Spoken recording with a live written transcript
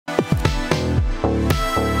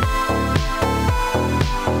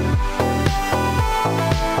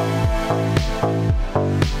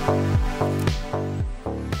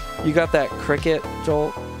You got that cricket,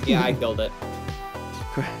 Jolt? Yeah, I killed it.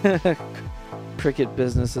 Cricket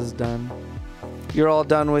business is done. You're all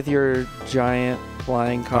done with your giant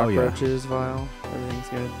flying cockroaches, Vile? Everything's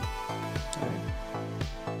good? All right.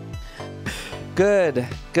 Good,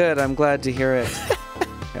 good. I'm glad to hear it.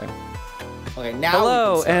 Okay. Okay, now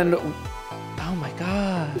hello, we can and... start. Oh my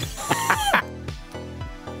god.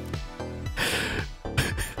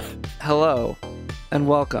 Hello, and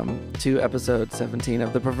welcome to episode 17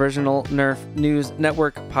 of the Provisional Nerf News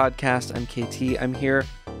Network podcast. I'm KT. I'm here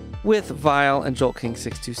with Vile and Joltking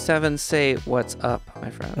 627. Say what's up, my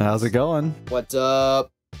friend. How's it going? What's up?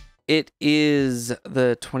 It is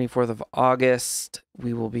the 24th of August.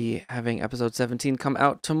 We will be having episode 17 come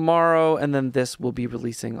out tomorrow, and then this will be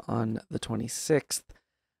releasing on the 26th.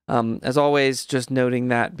 As always, just noting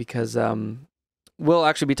that because we'll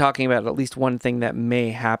actually be talking about at least one thing that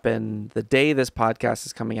may happen the day this podcast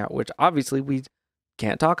is coming out, which obviously we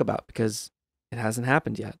can't talk about because it hasn't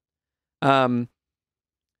happened yet.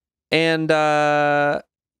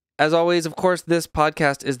 As always, of course, this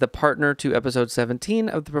podcast is the partner to episode 17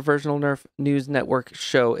 of the Provisional Nerf News Network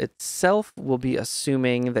show itself. We'll be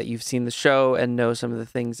assuming that you've seen the show and know some of the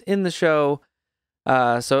things in the show.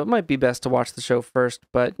 So it might be best to watch the show first,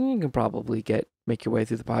 but you can probably make your way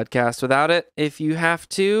through the podcast without it if you have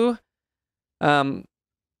to. And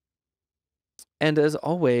as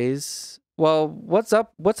always, well, what's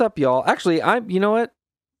up, y'all? Actually, you know what?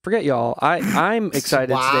 Forget y'all. I'm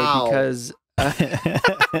excited today because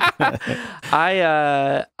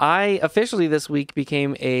I officially this week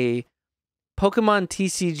became a Pokemon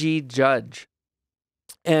TCG judge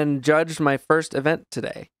and judged my first event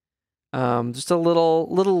today. Just a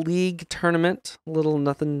little league tournament,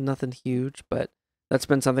 nothing huge, but that's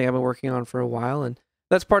been something I've been working on for a while, and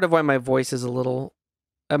that's part of why my voice is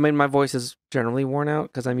my voice is generally worn out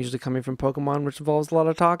because I'm usually coming from Pokemon, which involves a lot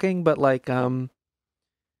of talking, but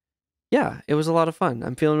yeah, it was a lot of fun.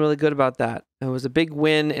 I'm feeling really good about that. It was a big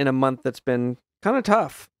win in a month that's been kind of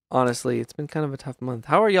tough, honestly. It's been kind of a tough month.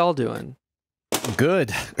 How are y'all doing?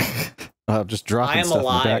 Good. Just dropping stuff in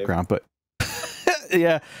the background, but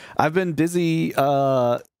yeah, I've been busy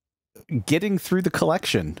getting through the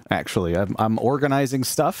collection, actually. I'm organizing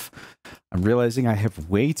stuff. I'm realizing I have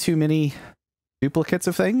way too many duplicates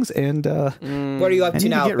of things, and what are you up to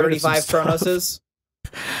now? 35 Chronoses?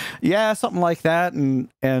 Yeah, something like that,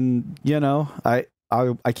 and you know, I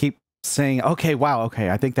keep saying, okay,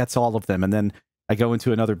 I think that's all of them, and then I go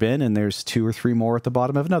into another bin, and there's 2 or 3 more at the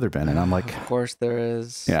bottom of another bin, and I'm like, of course there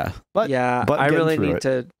is. Yeah, but I really need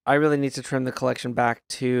to trim the collection back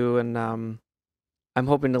too, and I'm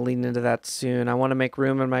hoping to lean into that soon. I want to make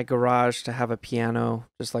room in my garage to have a piano,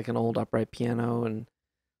 just like an old upright piano, and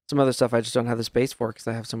some other stuff I just don't have the space for because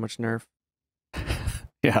I have so much Nerf.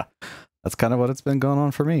 Yeah. That's kind of what it's been going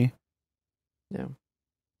on for me. Yeah.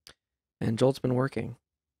 And Jolt's been working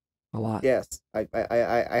a lot. Yes, I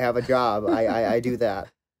have a job. I do that.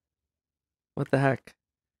 What the heck?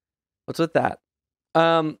 What's with that?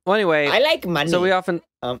 Well, anyway. I like money. So we often...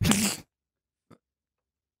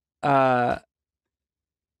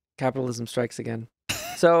 capitalism strikes again.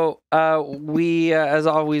 So we, as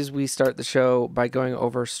always, we start the show by going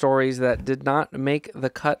over stories that did not make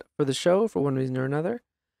the cut for the show for one reason or another.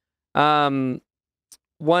 One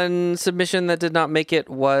submission that did not make it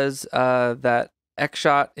was that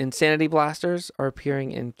X-Shot Insanity Blasters are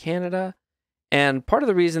appearing in Canada. And part of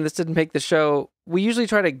the reason this didn't make the show, we usually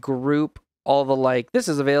try to group all the this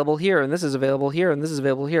is available here, and this is available here, and this is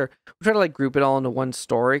available here. We try to group it all into one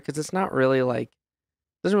story because it's not really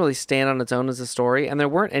doesn't really stand on its own as a story. And there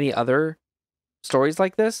weren't any other stories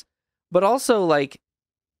like this. But also I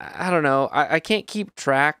don't know, I can't keep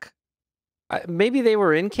track. Maybe they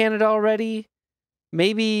were in Canada already.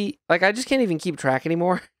 Maybe I just can't even keep track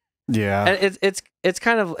anymore. Yeah, and it's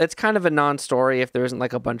kind of a non-story if there isn't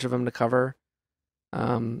a bunch of them to cover.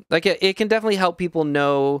 It can definitely help people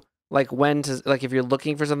know when to if you're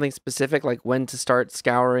looking for something specific, when to start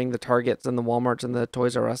scouring the Targets and the Walmarts and the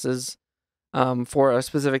Toys R Us's for a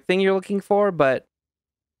specific thing you're looking for. But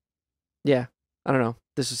yeah, I don't know.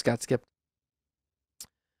 This just got skipped.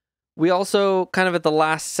 We also kind of at the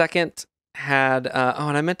last second had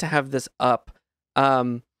and I meant to have this up.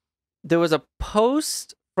 There was a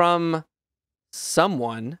post from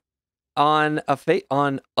someone on a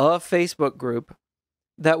Facebook group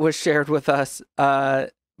that was shared with us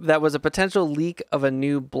that was a potential leak of a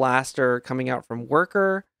new blaster coming out from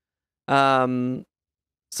Worker.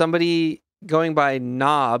 Somebody going by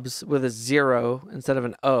Knobs with a 0 instead of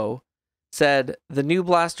an O said the new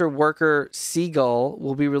blaster Worker Seagull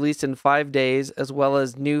will be released in 5 days, as well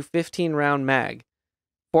as new 15-round mag.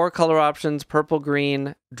 4 color options: purple,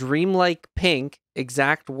 green, dreamlike pink,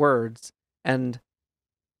 exact words, and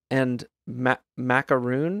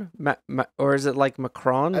macaroon, or is it like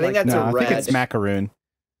Macron? I think that's no, a red. I think it's macaroon.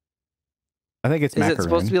 I think it's macaroon. Is it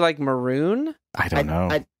supposed to be like maroon? I don't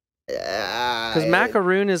know. Because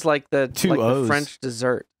macaroon is like the the French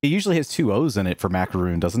dessert. It usually has 2 O's in it for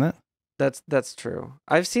macaroon, doesn't it? That's true.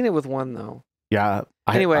 I've seen it with 1 though. Yeah.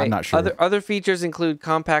 Anyway, I'm not sure. Other features include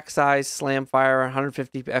compact size, slam fire,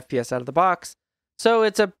 150 FPS out of the box. So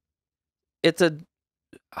it's a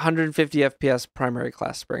 150 FPS primary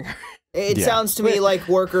class Springer. It sounds to me like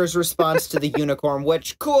Worker's response to the unicorn,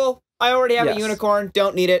 which, cool, I already have a unicorn,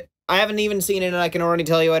 don't need it. I haven't even seen it, and I can already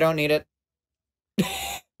tell you I don't need it.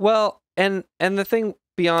 Well, and the thing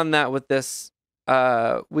beyond that with this,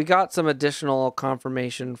 we got some additional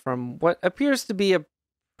confirmation from what appears to be a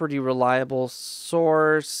pretty reliable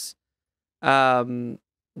source, that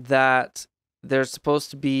there's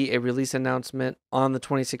supposed to be a release announcement on the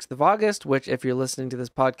 26th of August, which, if you're listening to this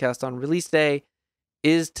podcast on release day,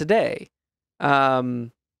 is today.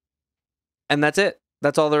 And that's it.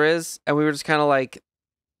 That's all there is. And we were just kind of like,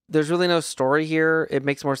 there's really no story here. It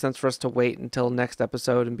makes more sense for us to wait until next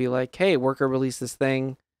episode and be like, hey, Worker released this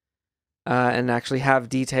thing, and actually have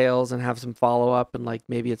details and have some follow-up, and like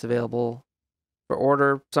maybe it's available for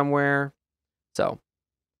order somewhere. So,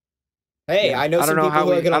 hey, yeah. I know some people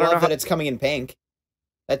who are going to love that it's coming in pink.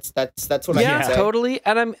 That's what I can say. Totally.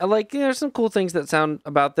 And I'm like, there's some cool things that sound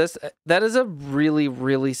about this. That is a really,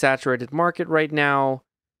 really saturated market right now.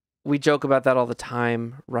 We joke about that all the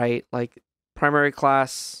time, right? Like, primary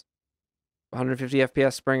class 150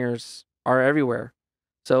 FPS Springers are everywhere.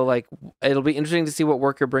 So like, it'll be interesting to see what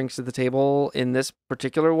Worker brings to the table in this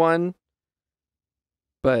particular one.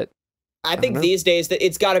 But I think these days that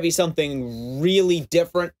it's got to be something really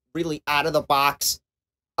different, really out of the box,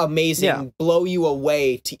 amazing, blow you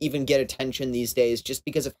away to even get attention these days, just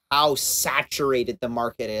because of how saturated the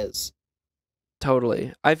market is.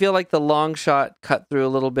 Totally. I feel like the Longshot cut through a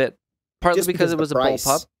little bit, partly just because it was a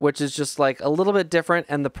bullpup, which is just like a little bit different,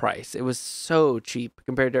 and the price. It was so cheap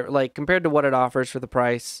compared to what it offers for the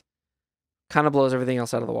price. Kind of blows everything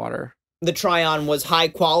else out of the water. The Tryon was high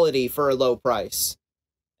quality for a low price.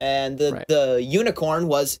 And the unicorn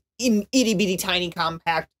was itty-bitty tiny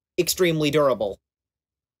compact, extremely durable.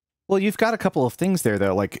 Well, you've got a couple of things there,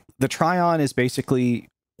 though. Like, the Tryon is basically,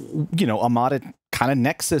 a modded kind of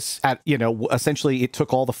Nexus. Essentially, it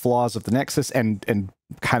took all the flaws of the Nexus and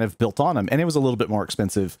kind of built on them. And it was a little bit more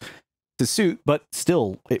expensive to suit, but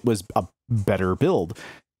still, it was a better build.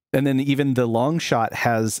 And then even the Longshot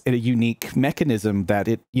has a unique mechanism that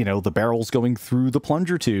the barrel's going through the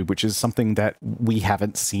plunger tube, which is something that we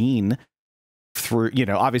haven't seen through,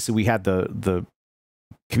 obviously we had the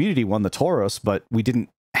community one, the Tauros, but we didn't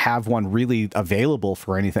have one really available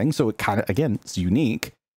for anything. So it kind of, again, it's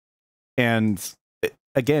unique. And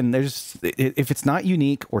again, if it's not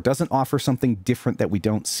unique or doesn't offer something different that we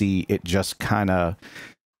don't see, it just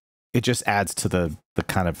adds to the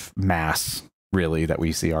kind of mass, really, that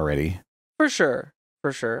we see already. For sure.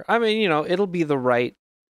 I mean, it'll be the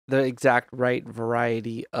exact right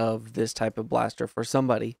variety of this type of blaster for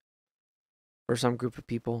somebody, for some group of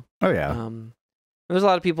people. Oh yeah. There's a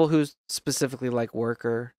lot of people who specifically like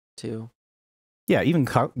Worker too. Yeah, even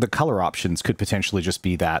the color options could potentially just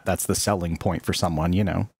be that's the selling point for someone,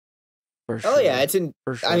 For sure. Oh yeah, it's in.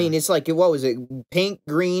 Sure. I mean, it's like, what was it? Pink,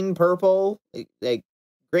 green, purple, like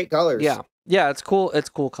great colors. Yeah, it's cool. It's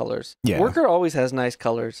cool colors. Yeah. Worker always has nice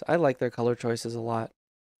colors. I like their color choices a lot.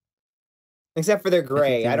 Except for their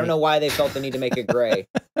gray. I don't know why they felt the need to make it gray.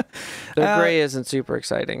 Their gray isn't super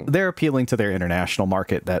exciting. They're appealing to their international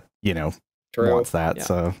market that, True. wants that. Yeah.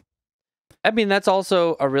 So, I mean, that's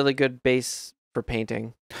also a really good base for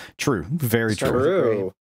painting. True. Very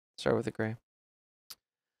true. Start with the gray.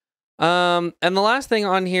 And the last thing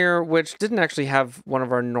on here, which didn't actually have one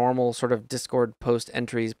of our normal sort of Discord post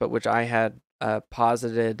entries, but which I had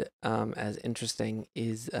posited as interesting,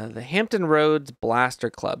 is the Hampton Roads Blaster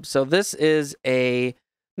Club. So this is a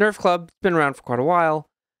Nerf club. It's been around for quite a while.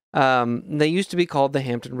 They used to be called the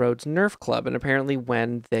Hampton Roads Nerf Club, and apparently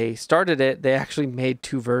when they started it, they actually made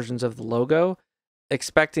 2 versions of the logo,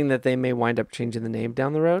 expecting that they may wind up changing the name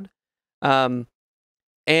down the road. And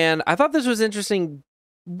I thought this was interesting.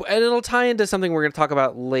 And it'll tie into something we're going to talk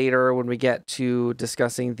about later when we get to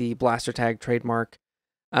discussing the blaster tag trademark.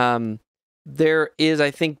 There's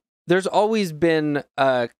always been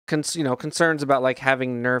concerns about like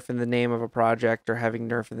having Nerf in the name of a project or having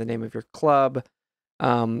Nerf in the name of your club,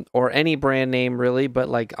 or any brand name really. But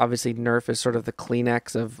like obviously Nerf is sort of the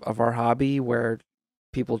Kleenex of our hobby, where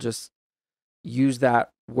people just use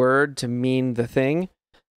that word to mean the thing.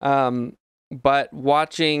 But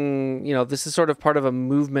watching, this is sort of part of a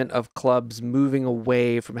movement of clubs moving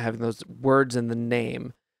away from having those words in the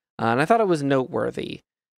name. And I thought it was noteworthy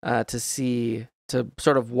to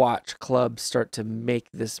sort of watch clubs start to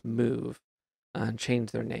make this move and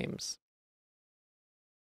change their names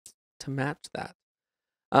to match that.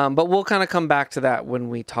 But we'll kind of come back to that when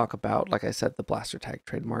we talk about, like I said, the blaster tag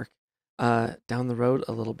trademark down the road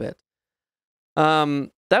a little bit.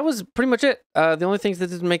 That was pretty much it. The only things that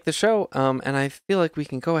didn't make the show, and I feel like we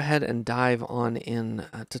can go ahead and dive on in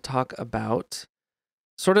to talk about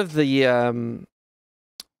sort of one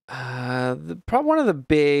of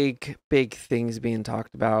the big things being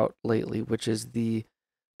talked about lately, which is the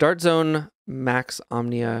Zone Max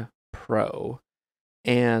Omnia Pro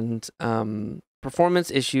and performance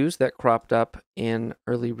issues that cropped up in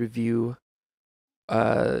early review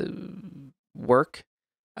work,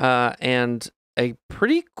 and a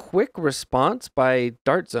pretty quick response by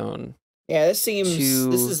Zone. Yeah, this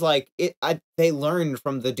is like it. They learned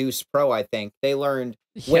from the Deuce Pro. I think they learned.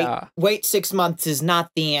 Wait 6 months is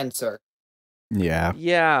not the answer.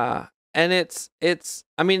 Yeah, and it's.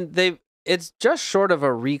 I mean, it's just short of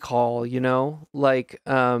a recall. Like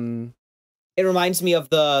It reminds me of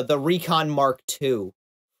the Recon Mark II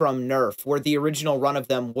from Nerf, where the original run of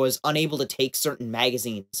them was unable to take certain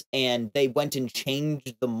magazines, and they went and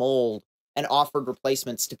changed the mold and offered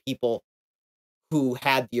replacements to people who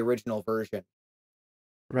had the original version.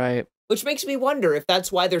 Right. Which makes me wonder if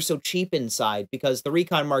that's why they're so cheap inside, because the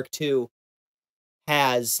Recon Mark II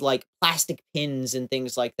has, like, plastic pins and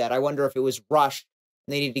things like that. I wonder if it was rushed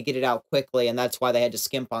and they needed to get it out quickly, and that's why they had to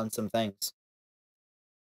skimp on some things.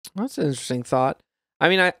 That's an interesting thought. I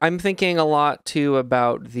mean, I'm thinking a lot, too,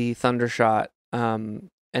 about the Thundershot, and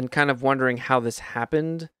kind of wondering how this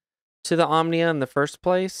happened to the Omnia in the first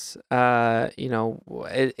place.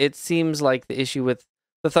 It seems like the issue with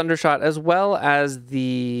the Thundershot, as well as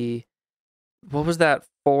what was that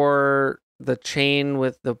for the chain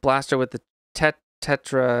with the blaster with the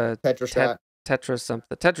Tetra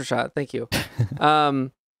shot. Thank you.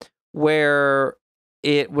 Where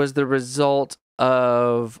it was the result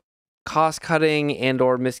of cost cutting and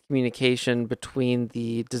or miscommunication between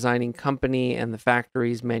the designing company and the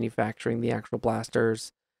factories manufacturing the actual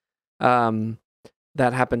blasters. That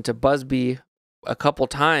happened to Busby a few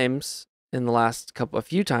times in the last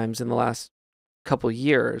couple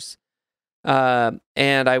years. And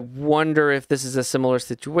I wonder if this is a similar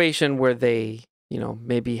situation where they,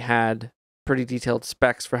 maybe had pretty detailed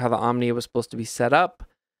specs for how the Omnia was supposed to be set up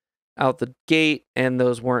out the gate, and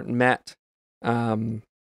those weren't met. What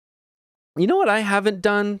I haven't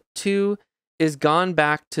done too is gone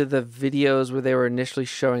back to the videos where they were initially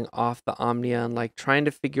showing off the Omnia and like trying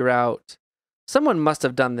to figure out, someone must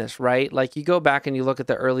have done this, right? Like you go back and you look at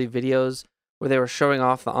the early videos where they were showing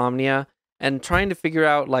off the Omnia and trying to figure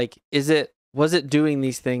out, like, was it doing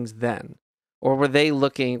these things then? Or were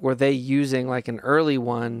they using like an early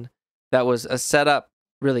one that was set up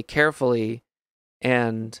really carefully,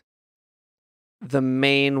 and the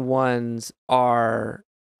main ones are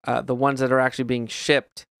the ones that are actually being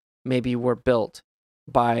shipped maybe were built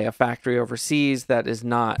by a factory overseas that is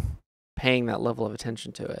not paying that level of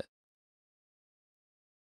attention to it.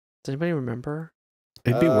 Does anybody remember?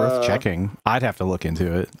 It'd be worth checking. I'd have to look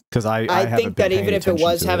into it, because I think that even if it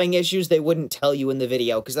was having issues, they wouldn't tell you in the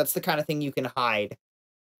video, because that's the kind of thing you can hide.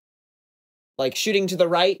 Like shooting to the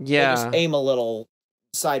right, yeah, just aim a little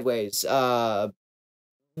sideways.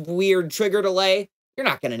 Weird trigger delay, you're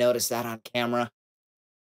not going to notice that on camera.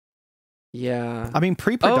 Yeah. I mean,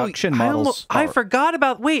 pre-production models. I forgot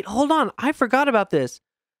about. Wait, hold on. I forgot about this.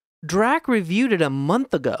 Drac reviewed it a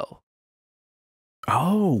month ago.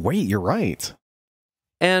 Oh, wait, you're right.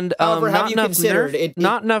 And however, have you considered it?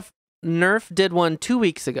 Not enough. Nerf did one 2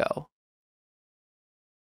 weeks ago.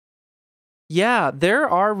 Yeah, there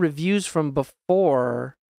are reviews from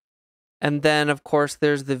before, and then of course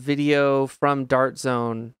there's the video from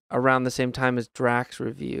Zone around the same time as Drac's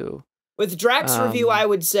review. With Drac's review, I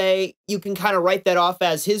would say you can kind of write that off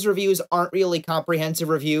as his reviews aren't really comprehensive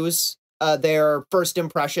reviews. They're first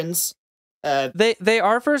impressions. They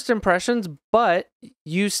are first impressions, but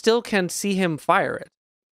you still can see him fire it.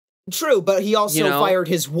 True, but he also fired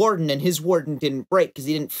his Warden, and his Warden didn't break because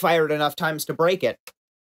he didn't fire it enough times to break it.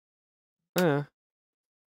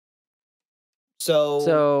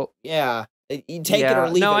 So yeah, you take it or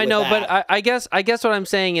leave it. No, I know, that. but I guess what I'm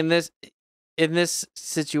saying in this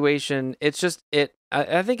situation, it's just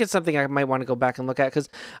I think it's something I might want to go back and look at, because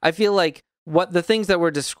I feel like what the things that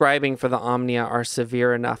we're describing for the Omnia are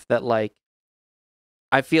severe enough that, like,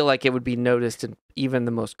 I feel like it would be noticed in even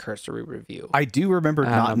the most cursory review. I do remember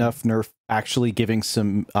not enough Nerf actually giving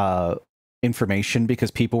some information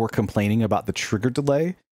because people were complaining about the trigger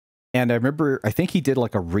delay. And I remember, I think he did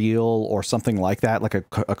like a reel or something like that, like a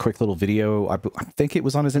quick little video. I think it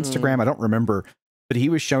was on his Instagram. I don't remember, but he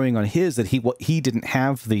was showing on his that he didn't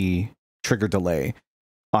have the trigger delay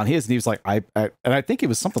on his, and he was like, and I think it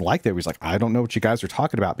was something like that. He was like, I don't know what you guys are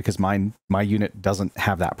talking about because my unit doesn't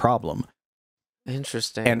have that problem.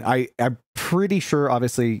 Interesting. And I'm pretty sure,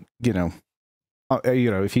 obviously,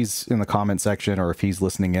 if he's in the comment section or if he's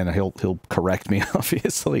listening in, he'll correct me,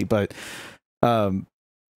 obviously. But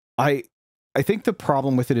I think the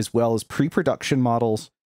problem with it as well is pre-production models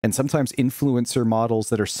and sometimes influencer models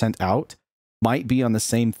that are sent out might be on the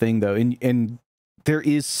same thing though, and there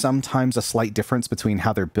is sometimes a slight difference between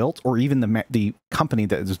how they're built or even the company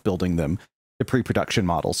that is building them, the pre-production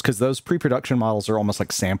models, because those pre-production models are almost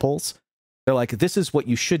like samples. They're like, this is what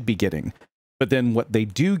you should be getting. But then what they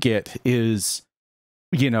do get is,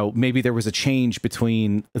 maybe there was a change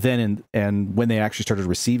between then and when they actually started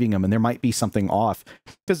receiving them, and there might be something off.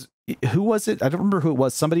 Because who was it? I don't remember who it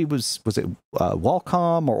was. Somebody was it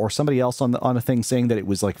Qualcomm or somebody else on a thing saying that it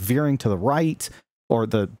was like veering to the right, or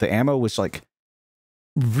the ammo was like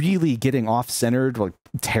really getting off-centered, like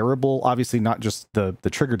terrible. Obviously not just the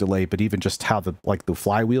trigger delay, but even just how the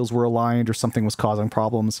flywheels were aligned or something was causing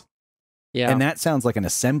problems. Yeah. And that sounds like an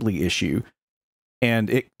assembly issue.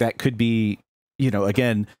 And that could be,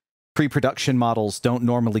 again, pre-production models don't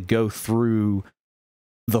normally go through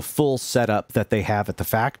the full setup that they have at the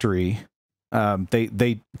factory.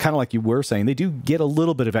 They kind of, like you were saying, they do get a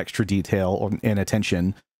little bit of extra detail and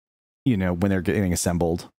attention, when they're getting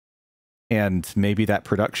assembled. And maybe that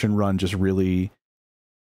production run just really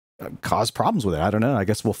caused problems with it. I don't know. I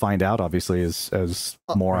guess we'll find out, obviously, as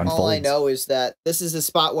more unfolds. All I know is that this is a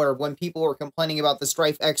spot where when people were complaining about the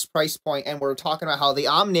Strife X price point and we're talking about how the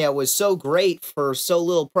Omnia was so great for so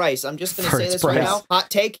little price, I'm just going to say this right now. Hot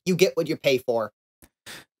take, you get what you pay for.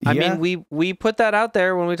 I mean, we put that out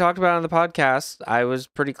there when we talked about it on the podcast. I was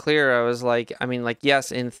pretty clear. I was like,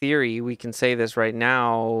 yes, in theory, we can say this right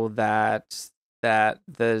now that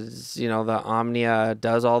the Omnia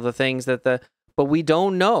does all the things but we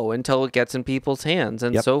don't know until it gets in people's hands.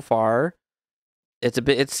 And so far,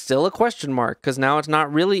 it's still a question mark, because now it's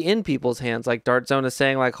not really in people's hands. Like Dart Zone is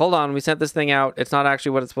saying, like, hold on, we sent this thing out. It's not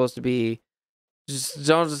actually what it's supposed to be. Just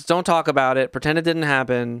don't talk about it. Pretend it didn't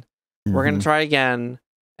happen. We're going to try again,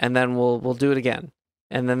 and then we'll do it again.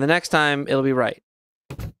 And then the next time it'll be right.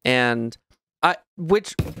 And we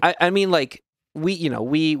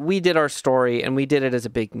did our story and we did it as a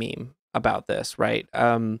big meme about this, right?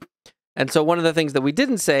 And so one of the things that we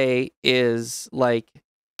didn't say is, like,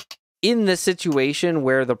 in the situation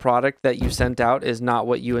where the product that you sent out is not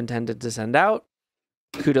what you intended to send out,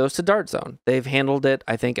 kudos to Dart Zone. They've handled it,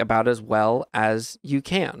 I think, about as well as you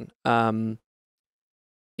can. The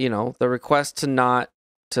request to not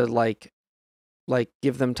to like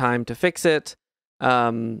give them time to fix it.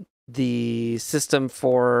 The system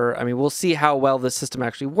for, we'll see how well the system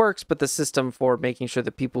actually works, but the system for making sure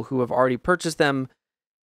that people who have already purchased them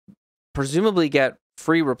presumably get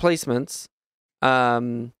free replacements.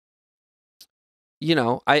 I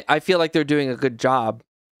feel like they're doing a good job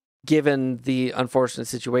given the unfortunate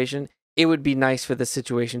situation. It would be nice for the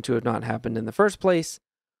situation to have not happened in the first place,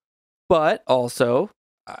 but also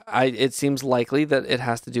it seems likely that it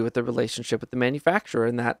has to do with the relationship with the manufacturer,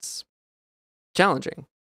 and that's challenging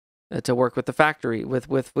to work with the factory,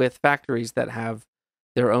 with factories that have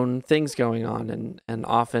their own things going on and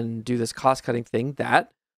often do this cost-cutting thing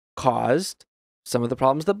that caused some of the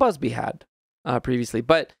problems that Busby had previously.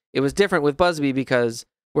 But it was different with Busby because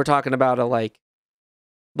we're talking about a like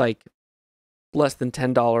less than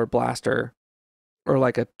 $10 blaster or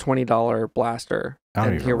like a $20 blaster.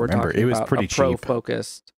 And here we're talking it was about pretty a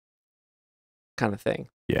pro-focused kind of thing.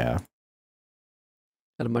 Yeah.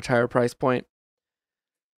 At a much higher price point.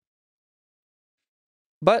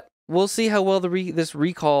 But we'll see how well this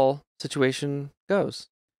recall situation goes.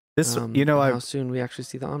 How soon we actually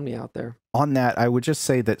see the Omni out there. On that, I would just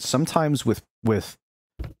say that sometimes with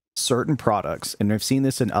certain products, and I've seen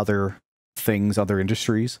this in other things, other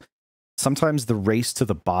industries, sometimes the race to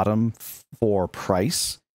the bottom for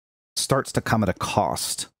price starts to come at a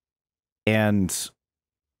cost. And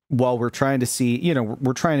while we're trying to see,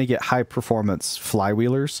 we're trying to get high performance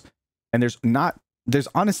flywheelers, and there's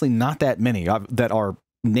honestly not that many that are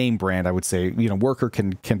name brand. I would say, Worker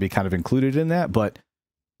can be kind of included in that, but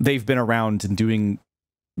they've been around and doing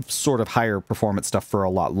sort of higher performance stuff for a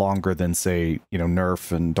lot longer than, say,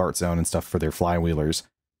 Nerf and Dart Zone and stuff for their flywheelers.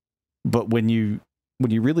 But when you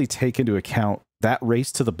really take into account that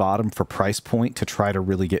race to the bottom for price point to try to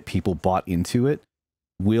really get people bought into it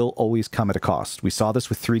will always come at a cost. We saw this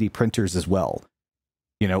with 3D printers as well.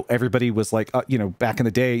 You know, everybody was like, you know, back in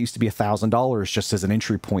the day, it used to be $1,000 just as an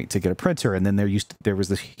entry point to get a printer. And then there was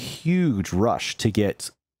this huge rush to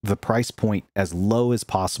get the price point as low as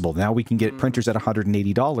possible. Now we can get printers at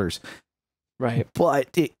 $180. Right.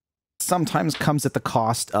 But it sometimes comes at the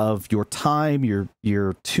cost of your time,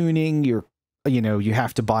 your tuning, you know, you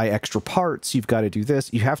have to buy extra parts. You've got to do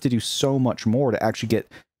this. You have to do so much more to actually get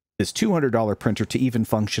this $200 printer to even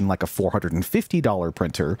function like a $450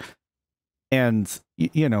 printer. And,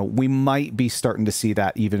 you know, we might be starting to see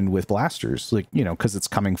that even with blasters, like, you know, because it's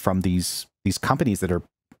coming from these companies that are,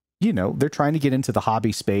 you know, they're trying to get into the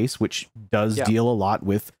hobby space, which does deal a lot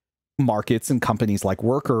with markets and companies like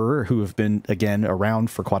Worker, who have been, again, around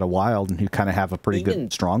for quite a while and who kind of have a pretty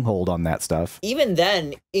good stronghold on that stuff. Even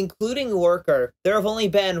then, including Worker, there have only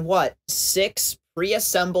been, what, 6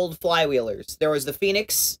 pre-assembled flywheelers. There was the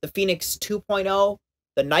Phoenix 2.0,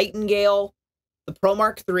 the Nightingale, the Pro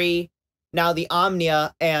Mark III, now the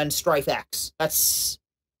Omnia, and Strife X. That's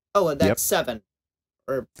 7.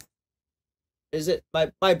 Or is it?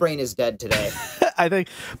 My brain is dead today. I think,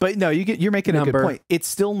 but no, you're making a good point. It's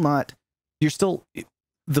still not,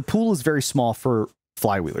 the pool is very small for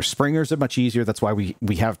flywheelers. Springers are much easier. That's why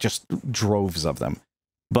we have just droves of them.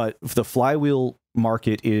 But the flywheel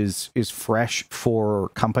market is fresh for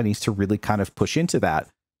companies to really kind of push into that.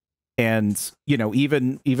 And, you know,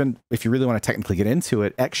 even if you really want to technically get into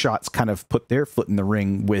it, X-Shot's kind of put their foot in the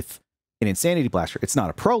ring with an Insanity Blaster. It's not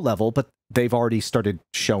a pro level, but they've already started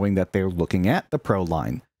showing that they're looking at the pro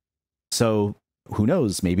line. So who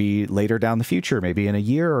knows, maybe later down the future, maybe in a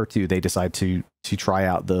year or two, they decide to try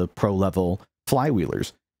out the pro level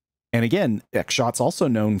flywheelers. And again, X-Shot's also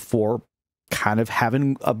known for kind of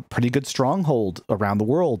having a pretty good stronghold around the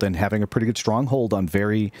world and having a pretty good stronghold on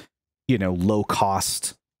very, you know, low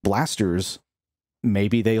cost blasters.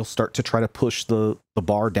 Maybe they'll start to try to push the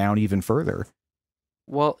bar down even further.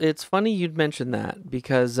 Well, it's funny you'd mention that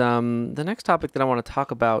because the next topic that I want to talk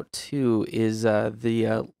about too is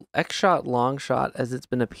the X-Shot Longshot, as it's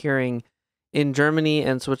been appearing in Germany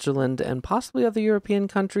and Switzerland and possibly other European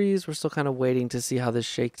countries. We're still kind of waiting to see how this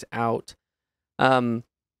shakes out.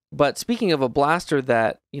 But speaking of a blaster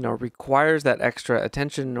that, you know, requires that extra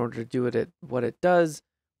attention in order to do it what it does,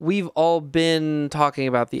 we've all been talking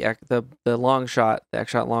about the Longshot. The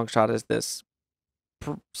X-Shot Longshot is this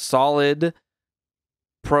solid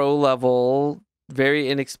pro level, very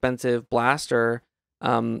inexpensive blaster.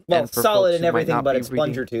 Well, solid in everything but its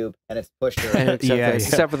plunger tube and its pusher.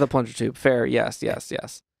 Except for the plunger tube. Fair, yes.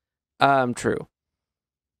 True.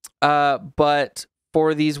 But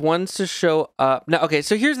for these ones to show up now, okay.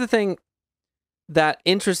 So here's the thing that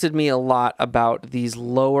interested me a lot about these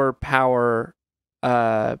lower power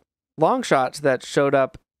long shots that showed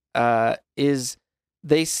up is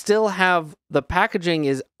they still have the packaging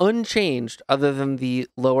is unchanged other than the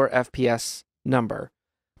lower FPS number.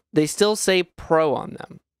 They still say pro on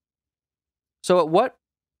them. So at what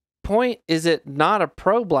point is it not a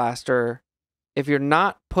pro blaster if you're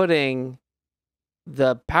not putting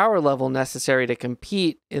the power level necessary to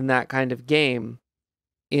compete in that kind of game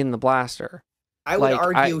in the blaster? I would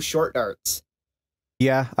argue short darts.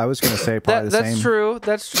 Yeah, I was going to say probably the same.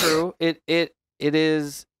 That's true. It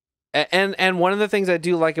is, and one of the things I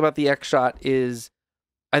do like about the X-Shot is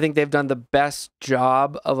I think they've done the best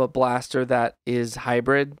job of a blaster that is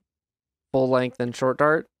hybrid, full length and short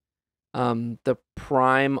dart. The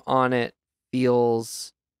prime on it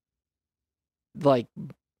feels like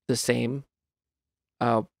the same,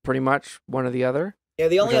 pretty much one or the other. Yeah,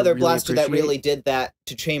 the only other blaster that really did that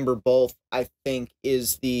to chamber both, I think,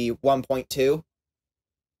 is the 1.2.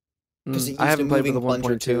 Because it used I haven't played with the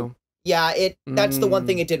plunger 1.2. tube. Yeah, that's the one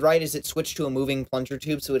thing it did right, is it switched to a moving plunger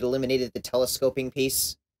tube, so it eliminated the telescoping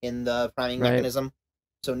piece in the priming mechanism.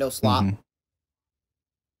 So no slop. Mm-hmm.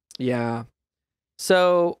 Yeah.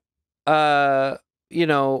 So, you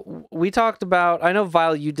know, we talked about, I know,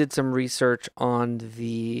 Vile, you did some research on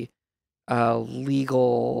the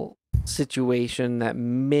legal situation that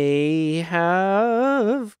may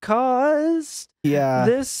have caused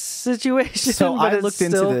this situation. So but I it's looked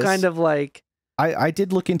still into this. Kind of like I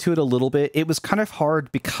did look into it a little bit. It was kind of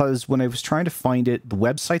hard because when I was trying to find it, the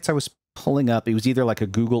websites I was pulling up, it was either like a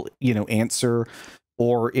Google, answer,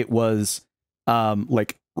 or it was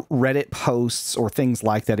like Reddit posts or things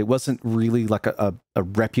like that. It wasn't really like a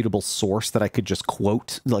reputable source that I could just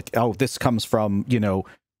quote, like, oh, this comes from,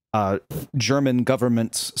 German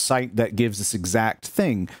government's site that gives this exact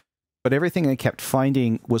thing. But everything I kept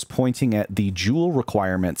finding was pointing at the joule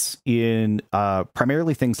requirements in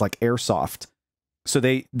primarily things like airsoft. So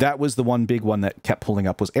that was the one big one that kept pulling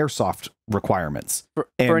up was airsoft requirements. For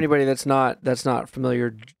anybody that's not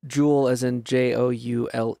familiar, Joule as in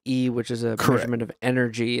Joule, which is a measurement of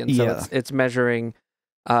energy, and so it's measuring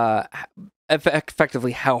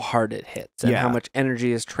effectively how hard it hits and how much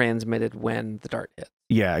energy is transmitted when the dart hits.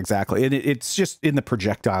 Yeah, exactly. And it's just in the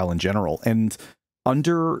projectile in general. And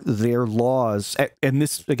under their laws, and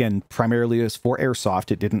this again primarily is for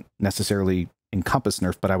airsoft, it didn't necessarily encompass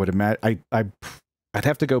Nerf, but I would imagine I'd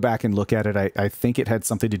have to go back and look at it. I think it had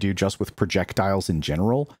something to do just with projectiles in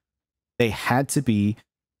general. They had to be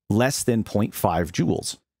less than 0.5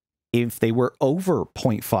 joules. If they were over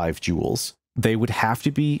 0.5 joules, they would have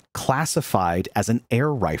to be classified as an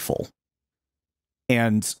air rifle.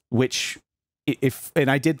 And which,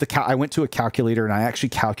 I went to a calculator and I actually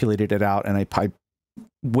calculated it out, and I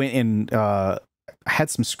went and had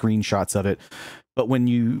some screenshots of it. But when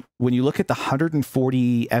you look at the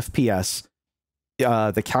 140 FPS,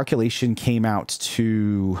 the calculation came out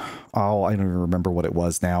to, I don't even remember what it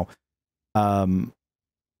was now.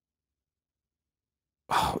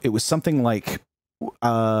 It was something like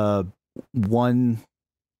one,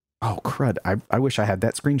 oh crud, I wish I had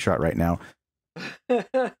that screenshot right now.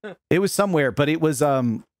 It was somewhere, but it was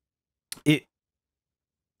it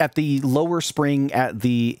at the lower spring at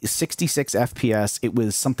the 66 FPS, it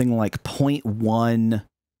was something like 0.1.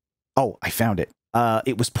 Oh, I found it.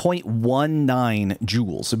 It was 0.19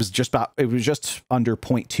 joules. It was just under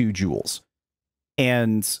 0.2 joules.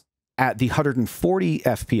 And at the 140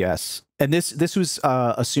 FPS, and this was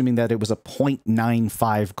assuming that it was a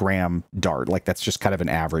 0.95 gram dart. Like that's just kind of an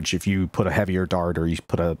average. If you put a heavier dart or you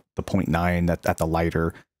put the 0.9 at the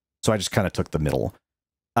lighter. So I just kind of took the middle.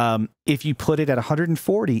 If you put it at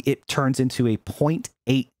 140, it turns into a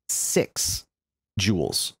 0.86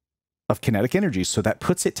 joules of kinetic energy. So that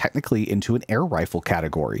puts it technically into an air rifle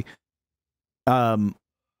category. I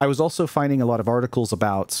was also finding a lot of articles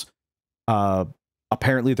about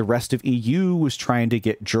apparently the rest of EU was trying to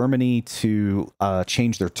get Germany to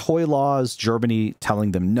change their toy laws. Germany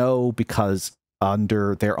telling them no, because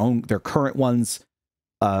under their current ones,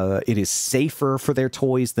 it is safer for their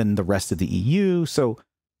toys than the rest of the EU. So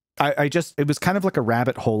it was kind of like a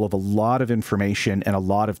rabbit hole of a lot of information and a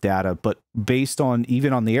lot of data, but based on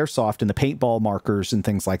even on the airsoft and the paintball markers and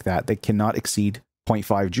things like that, they cannot exceed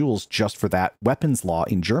 0.5 joules just for that weapons law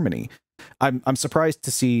in Germany. I'm surprised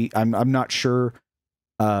to see, I'm not sure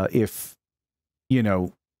if,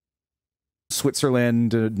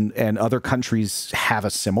 Switzerland and other countries have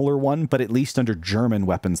a similar one, but at least under German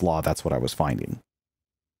weapons law, that's what I was finding.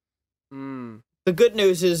 The good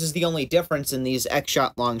news is the only difference in these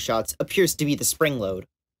X-shot long shots appears to be the spring load.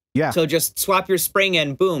 Yeah. So just swap your spring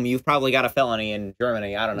and boom, you've probably got a felony in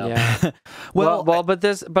Germany. I don't know. Yeah.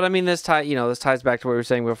 but I mean, this ties back to what we were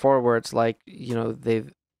saying before, where it's like,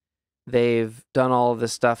 they've done all of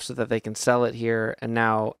this stuff so that they can sell it here, and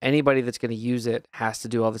now anybody that's going to use it has to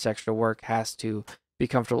do all this extra work, has to be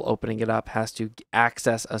comfortable opening it up, has to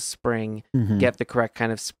access a spring, get the correct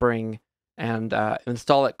kind of spring, and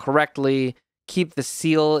install it correctly, keep the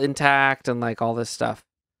seal intact, and like all this stuff.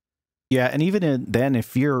 Yeah, and even then,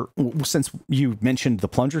 since you mentioned the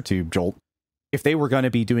plunger tube, Jolt, if they were going to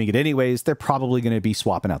be doing it anyways, they're probably going to be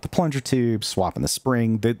swapping out the plunger tube, swapping the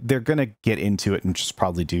spring. They're going to get into it and just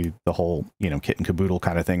probably do the whole, kit and caboodle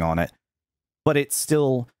kind of thing on it. But it's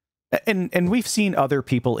still, and we've seen other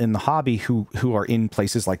people in the hobby who are in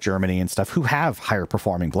places like Germany and stuff who have higher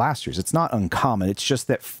performing blasters. It's not uncommon. It's just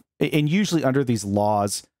that, and usually under these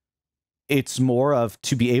laws, it's more of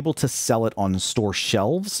to be able to sell it on store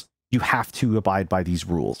shelves, you have to abide by these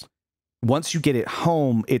rules. Once you get it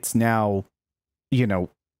home, it's now,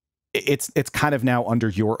 it's kind of now under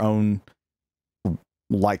your own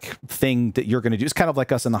like thing that you're going to do. It's kind of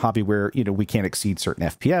like us in the hobby where, we can't exceed certain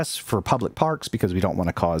FPS for public parks because we don't want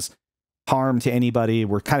to cause harm to anybody.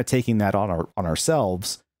 We're kind of taking that on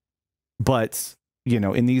ourselves. But,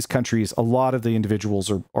 in these countries, a lot of the individuals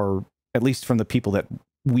are, at least from the people that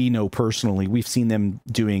we know personally, we've seen them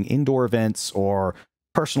doing indoor events or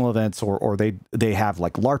personal events, or they have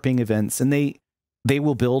like LARPing events, and they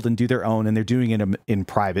will build and do their own, and they're doing it in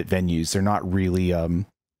private venues. They're not really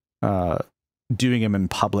doing them in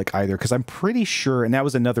public either, because I'm pretty sure, and that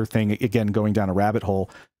was another thing, again, going down a rabbit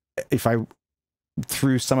hole, if I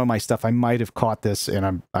through some of my stuff, I might have caught this,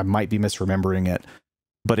 and I might be misremembering it,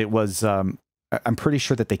 but it was, I'm pretty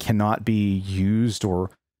sure that they cannot be used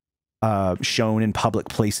or shown in public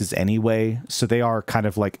places anyway. So they are kind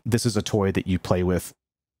of like, this is a toy that you play with,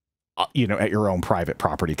 at your own private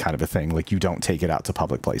property kind of a thing. Like, you don't take it out to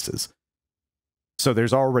public places. So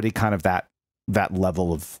there's already kind of that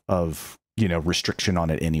level of restriction on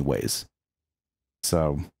it anyways.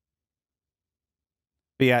 So,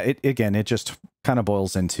 but yeah, it just kind of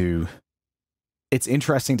boils into, it's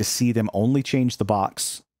interesting to see them only change the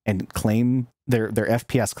box and claim their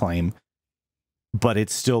FPS claim, but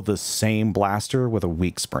it's still the same blaster with a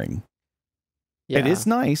weak spring. Yeah. It is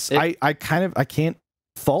nice. I can't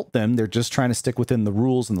fault them. They're just trying to stick within the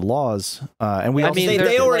rules and the laws. And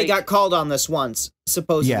they already got called on this once,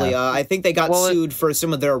 supposedly. Yeah. I think they got sued for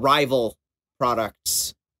some of their rival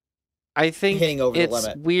products. I think hitting over the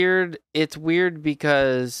limit. Weird. It's weird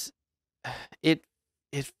because it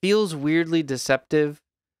feels weirdly deceptive,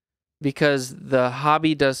 because the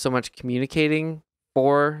hobby does so much communicating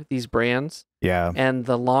for these brands. Yeah. And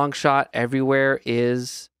the long shot everywhere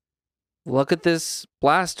is, look at this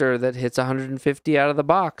blaster that hits 150 out of the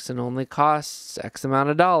box and only costs X amount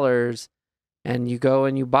of dollars. And you go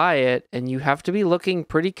and you buy it, and you have to be looking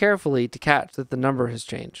pretty carefully to catch that the number has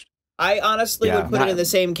changed. I honestly would put it in the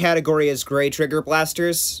same category as gray trigger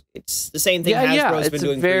blasters. It's the same thing Hasbro's been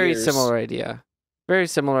doing for years. It's a very similar idea. Very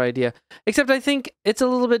similar idea. Except I think it's a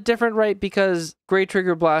little bit different, right? Because gray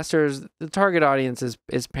trigger blasters, the target audience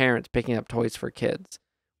is parents picking up toys for kids.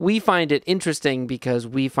 We find it interesting because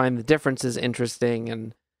we find the differences interesting.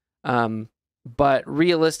 And but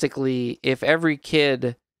realistically, if every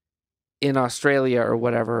kid in Australia or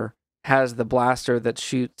whatever has the blaster that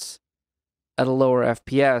shoots at a lower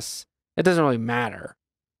FPS, it doesn't really matter,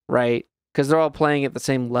 right? Because they're all playing at the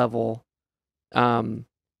same level.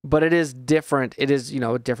 But it is different. It is,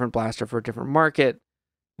 a different blaster for a different market.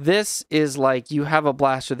 This is like you have a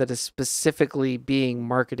blaster that is specifically being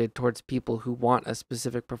marketed towards people who want a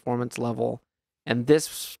specific performance level. And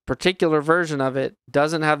this particular version of it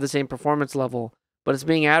doesn't have the same performance level, but it's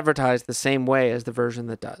being advertised the same way as the version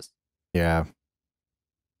that does. Yeah.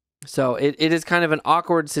 So it is kind of an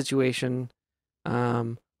awkward situation.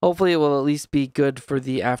 Hopefully it will at least be good for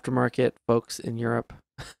the aftermarket folks in Europe.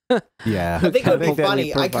 Yeah, I think it would be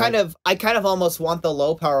funny. I kind of almost want the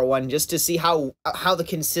low power one just to see how the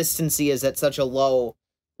consistency is at such a low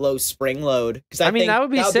spring load. Because I think that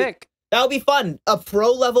would be sick. That would be fun. A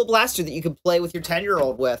pro level blaster that you could play with your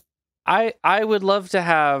 10-year-old with. I would love to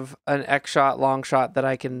have an X-Shot long shot that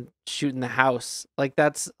I can shoot in the house. Like,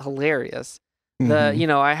 that's hilarious. I've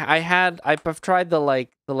tried the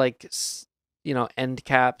end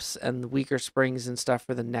caps and the weaker springs and stuff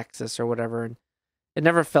for the Nexus or whatever, and it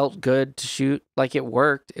never felt good to shoot. Like, it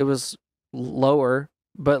worked. It was lower,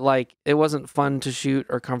 but like it wasn't fun to shoot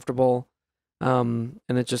or comfortable. And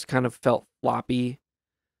it just kind of felt floppy.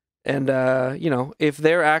 And if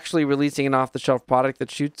they're actually releasing an off-the-shelf product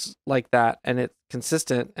that shoots like that and it's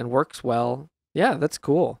consistent and works well, yeah, that's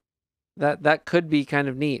cool. That could be kind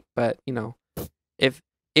of neat. But if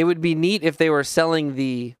it would be neat if they were selling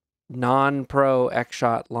the non-pro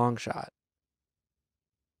X-Shot long shot.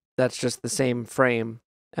 That's just the same frame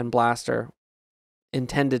and blaster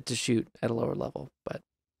intended to shoot at a lower level. But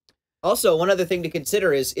also, one other thing to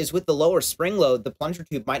consider is with the lower spring load, the plunger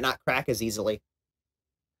tube might not crack as easily.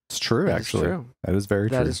 It's true, actually. That is very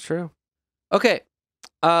true. That is true. Okay,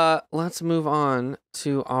 let's move on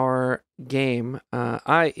to our game.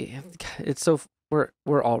 We're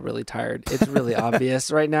all really tired. It's really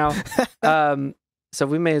obvious right now. So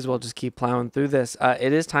we may as well just keep plowing through this.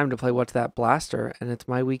 It is time to play What's That Blaster, and it's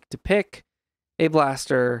my week to pick a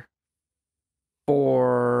blaster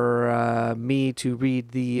for me to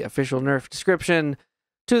read the official Nerf description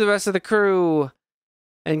to the rest of the crew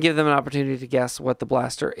and give them an opportunity to guess what the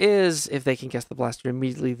blaster is. If they can guess the blaster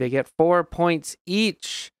immediately, they get 4 points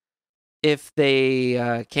each. If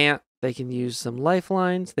they can't, they can use some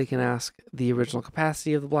lifelines. They can ask the original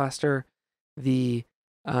capacity of the blaster, the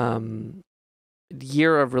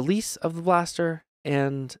year of release of the blaster,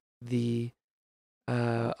 and the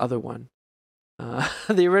other one,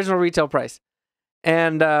 the original retail price.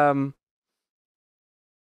 And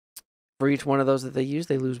for each one of those that they use,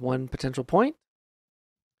 they lose 1 potential point.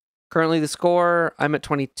 Currently the score, I'm at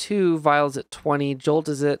 22, Vile's at 20, Jolt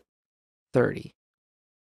is at 30.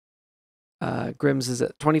 Grimm's is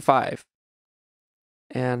at 25.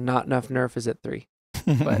 And Not Enough Nerf is at 3.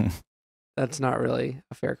 But that's not really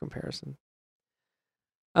a fair comparison.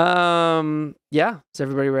 Yeah, is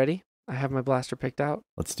everybody ready? I have my blaster picked out.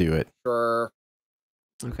 Let's do it. Sure.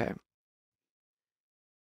 Okay.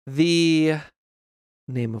 The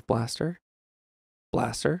name of blaster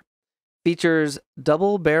features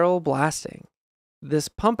double barrel blasting. This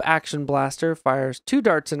pump action blaster fires 2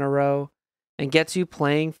 darts in a row and gets you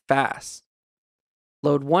playing fast.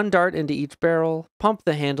 Load 1 dart into each barrel, pump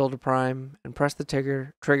the handle to prime, and press the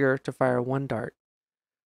trigger to fire 1 dart.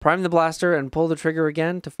 Prime the blaster and pull the trigger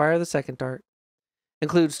again to fire the second dart.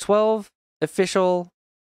 Includes 12 official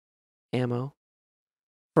ammo,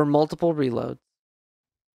 for multiple reloads.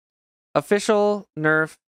 Official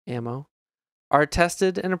Nerf ammo are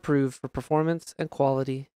tested and approved for performance and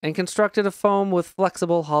quality and constructed of foam with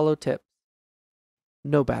flexible hollow tips.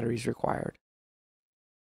 No batteries required.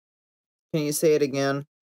 Can you say it again?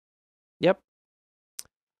 Yep.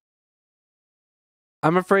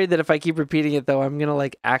 I'm afraid that if I keep repeating it, though, I'm going to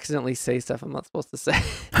like accidentally say stuff I'm not supposed to say.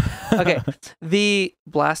 Okay. The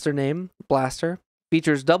blaster name, Blaster,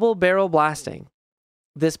 features double barrel blasting.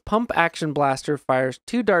 This pump action blaster fires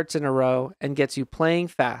 2 darts in a row and gets you playing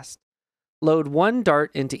fast. Load 1 dart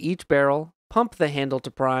into each barrel, pump the handle to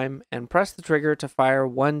prime, and press the trigger to fire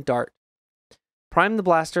 1 dart. Prime the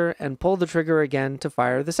blaster and pull the trigger again to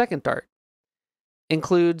fire the second dart.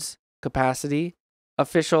 Includes capacity,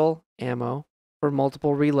 official ammo for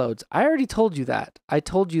multiple reloads. I already told you that. I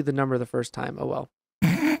told you the number the first time. Oh well.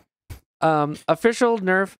 Official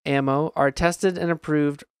Nerf ammo are tested and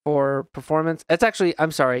approved for performance. It's actually,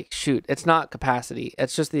 I'm sorry, shoot. It's not capacity.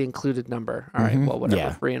 It's just the included number. All right, well, whatever.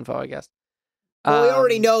 Yeah. Free info, I guess. Well, we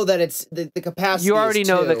already know that it's the capacity. You already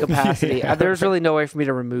know the two. capacity. Yeah. There's really no way for me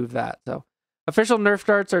to remove that. So, official Nerf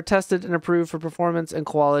darts are tested and approved for performance and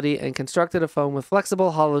quality and constructed of foam with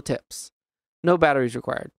flexible hollow tips. No batteries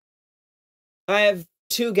required. I have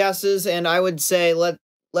 2 guesses, and I would say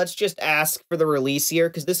let's just ask for the release year,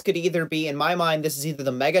 because this could either be, in my mind, this is either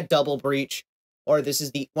the Mega Double Breach, or this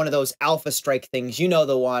is one of those Alpha Strike things. You know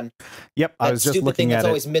the one. Yep, I was just looking at it. Stupid thing that's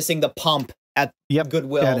always missing the pump at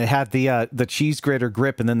Goodwill. And it had the cheese grater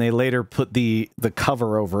grip, and then they later put the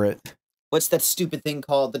cover over it. What's that stupid thing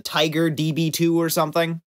called? The Tiger DB2 or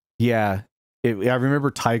something? Yeah, I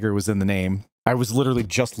remember Tiger was in the name. I was literally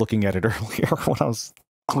just looking at it earlier when I was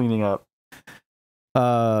cleaning up.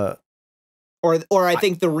 Or I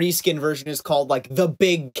think the reskin version is called like the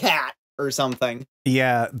Big Cat or something.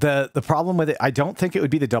 Yeah, the problem with it, I don't think it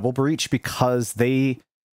would be the Double Breach, because they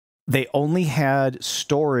only had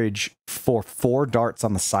storage for 4 darts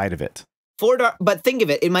on the side of it. 4 darts, but think of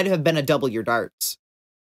it, it might have been a double your darts.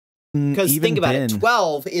 Because think about it,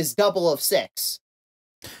 12 is double of 6.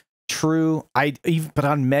 True. But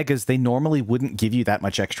on Megas, they normally wouldn't give you that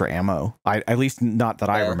much extra ammo. At least not that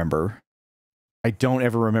I remember. I don't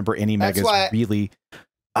ever remember any Megas really.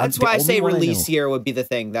 That's why I say release year would be the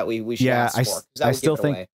thing that we should ask for. I still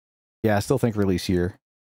think. Yeah, I still think release year.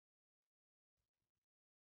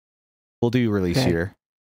 We'll do release year.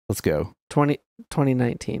 Let's go.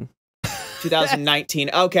 2019. 2019.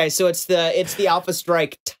 Okay, so it's the Alpha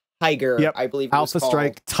Strike Tiger. Yep. I believe. Alpha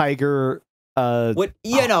Strike Tiger. What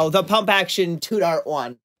the pump action 2-dart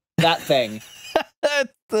one. That thing.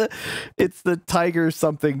 It's the Tiger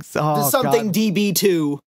something. Oh, something God.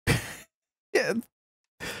 DB2. Yeah.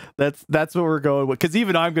 That's what we're going with. Because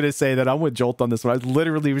even I'm going to say that I'm with Jolt on this one. I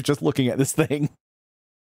literally was just looking at this thing.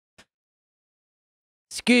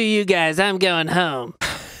 Screw you guys. I'm going home.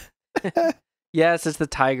 Yes, it's the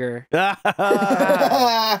Tiger.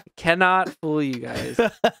 Cannot fool you guys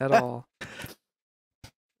at all.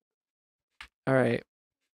 All right.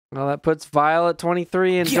 Well, that puts Vile at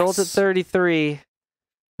 23 and Jolt at 33.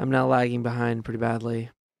 I'm now lagging behind pretty badly.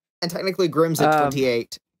 And technically Grimm's at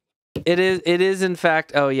 28. It is in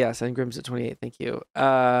fact, oh yes, and Grimm's at 28, thank you.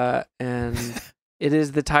 And it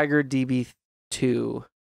is the Tiger DB2.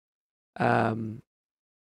 And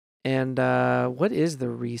what is the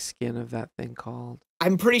reskin of that thing called?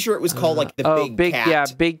 I'm pretty sure it was called like the Big Cat. Yeah,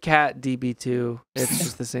 Big Cat DB2. It's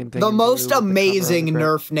just the same thing. The most amazing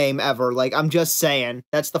Nerf name ever. Like, I'm just saying,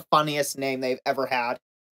 that's the funniest name they've ever had.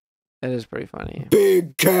 That is pretty funny.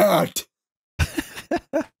 Big Cat.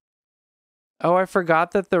 Oh, I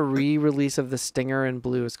forgot that the re-release of the Stinger in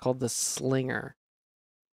blue is called the Slinger.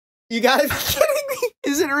 You gotta be kidding me!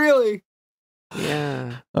 Is it really?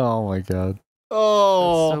 Yeah. Oh my God.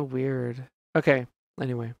 Oh. That's so weird. Okay.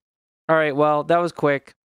 Anyway. All right. Well, that was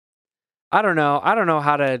quick. I don't know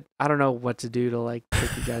what to do to like trick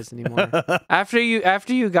you guys anymore. After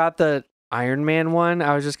you got the Iron Man one,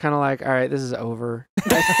 I was just kind of like, all right, this is over.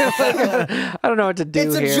 I don't know what to do.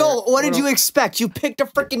 It's a Jolt. What did you expect? You picked a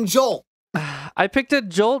freaking Jolt. I picked a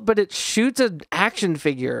Jolt, but it shoots an action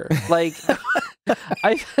figure. Like, but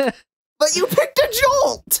you picked a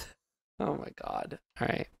Jolt. Oh my God. All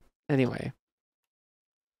right. Anyway.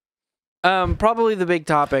 Probably the big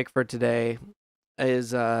topic for today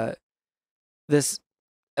is this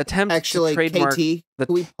attempt to trademark. KT, can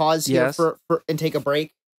we pause here for and take a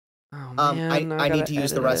break? Oh, man, I need to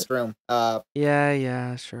use the restroom.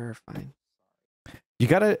 Yeah, sure, fine. You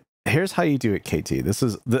gotta. Here's how you do it, KT. This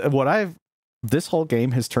is this whole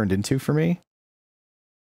game has turned into for me.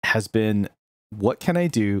 Has been, what can I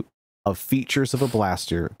do of features of a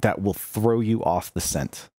blaster that will throw you off the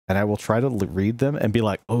scent and I will try to read them and be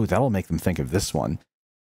like, oh, that'll make them think of this one.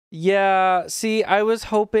 Yeah, see, I was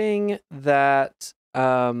hoping that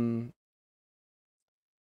what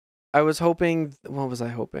was I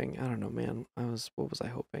hoping? I don't know, man. What was I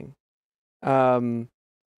hoping?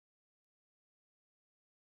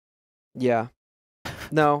 Yeah.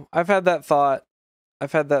 No, I've had that thought.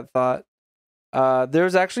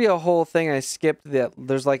 There's actually a whole thing I skipped that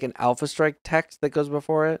there's like an Alpha Strike text that goes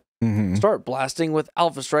before it. Start blasting with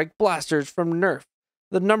Alpha Strike blasters from Nerf,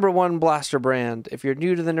 the #1 blaster brand. If you're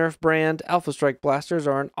new to the Nerf brand, Alpha Strike blasters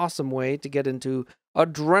are an awesome way to get into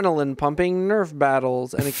adrenaline pumping Nerf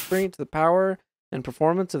battles and experience the power and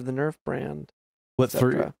performance of the Nerf brand.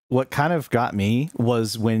 What kind of got me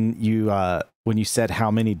was when you said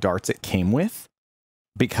how many darts it came with,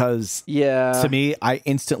 because to me, I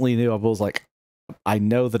instantly knew. I was like, I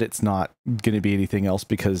know that it's not going to be anything else,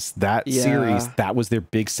 because that series, that was their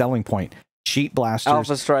big selling point. Cheap blasters.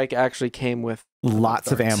 Alpha Strike actually came with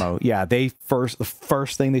lots of ammo. Yeah, the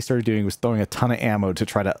first thing they started doing was throwing a ton of ammo to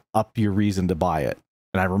try to up your reason to buy it.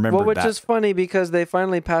 And I remember which is funny because they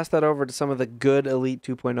finally passed that over to some of the good Elite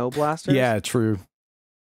 2.0 blasters. Yeah, true.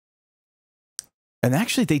 And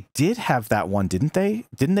actually, they did have that one, didn't they?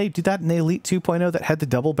 Didn't they do that in the Elite 2.0 that had the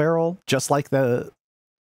double barrel, just like the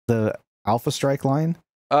Alpha Strike line?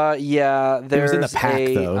 Yeah, it was in the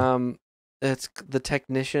pack though. It's the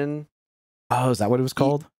Technician. Oh, is that what it was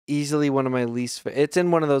called? Easily one of my least. It's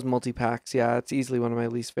in one of those multi packs. Yeah, it's easily one of my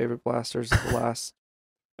least favorite blasters of the last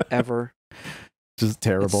ever. Just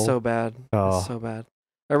terrible. It's so bad. Oh. It's so bad.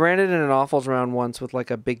 I ran it in an Awfuls round once with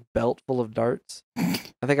like a big belt full of darts.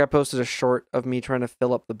 I think I posted a short of me trying to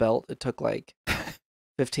fill up the belt. It took like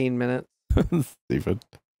 15 minutes. Stephen.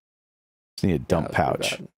 Just need a dump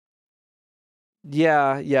pouch.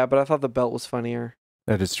 Yeah, but I thought the belt was funnier.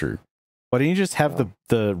 That is true. Why don't you just have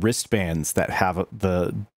the wristbands that have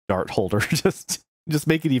the dart holder? just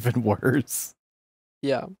make it even worse.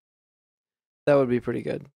 Yeah. That would be pretty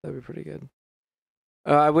good.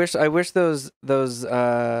 I wish those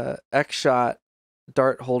X-Shot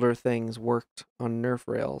dart holder things worked on Nerf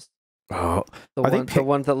rails. Oh, the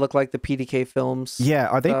ones that look like the PDK films. Yeah,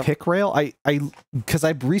 are they pick rail? Because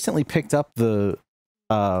I recently picked up the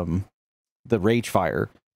Ragefire,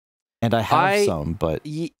 and I have some, but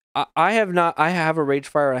I have not. I have a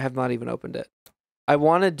Ragefire. I have not even opened it. I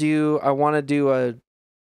want to do a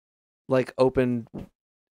like open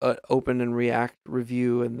and react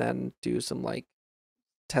review, and then do some like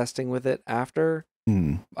testing with it after.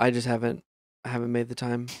 I just haven't made the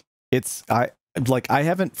time. I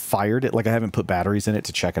haven't fired it, like I haven't put batteries in it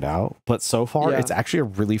to check it out, but so far it's actually a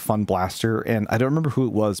really fun blaster. And I don't remember who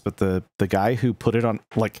it was, but the guy who put it on,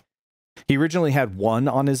 like, he originally had one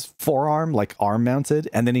on his forearm, like arm mounted,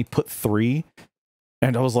 and then he put 3,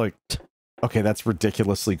 and I was like, okay, that's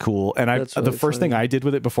ridiculously cool. And the first thing I did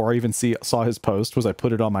with it before I even saw his post was I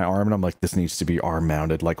put it on my arm, and I'm like, this needs to be arm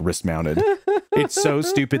mounted, like wrist mounted. It's so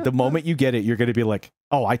stupid. The moment you get it, you're going to be like,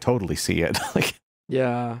 oh, I totally see it. Like,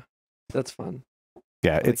 yeah, that's fun.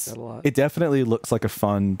 Yeah, it definitely looks like a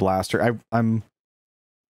fun blaster.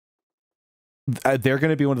 They're going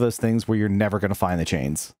to be one of those things where you're never going to find the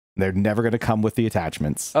chains. They're never going to come with the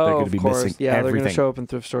attachments. Oh, they're going to be missing yeah, everything. They're going to show up in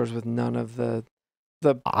thrift stores with none of the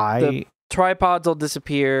tripods will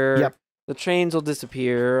disappear. Yep. The chains will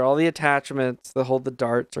disappear. All the attachments that hold the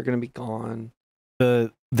darts are going to be gone.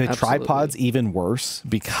 The tripod's even worse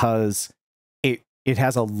because it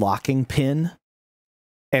has a locking pin,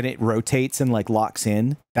 and it rotates and like locks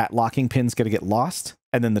in. That locking pin's going to get lost,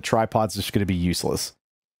 and then the tripod's just going to be useless.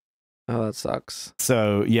 Oh, that sucks.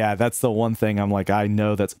 So yeah, that's the one thing I'm like, I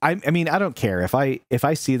know that's. I mean, I don't care if I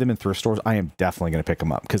see them in thrift stores, I am definitely going to pick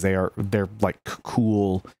them up because they're like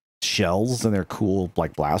cool shells and they're cool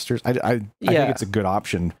like blasters. I think it's a good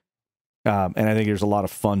option, and I think there's a lot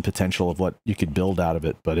of fun potential of what you could build out of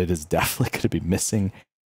it. But it is definitely going to be missing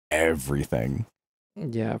everything.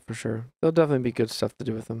 Yeah, for sure. There'll definitely be good stuff to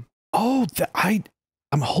do with them. Oh,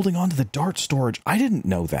 I'm holding on to the dart storage. I didn't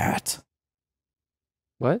know that.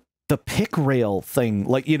 What? The pick rail thing,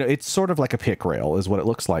 like, it's sort of like a pick rail is what it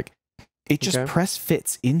looks like. It just press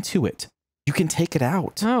fits into it. You can take it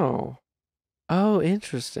out. Oh,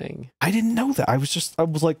 interesting. I didn't know that. I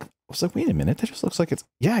was like, wait a minute. That just looks like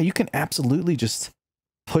you can absolutely just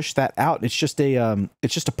push that out. It's just a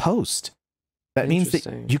post. That means that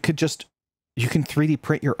you can 3D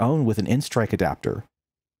print your own with an in-strike adapter.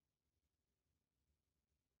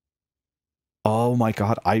 Oh my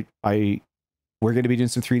God. We're going to be doing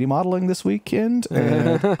some 3D modeling this weekend,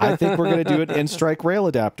 and I think we're going to do an in-strike rail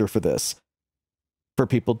adapter for this, for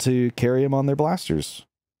people to carry them on their blasters.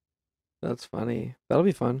 That's funny. That'll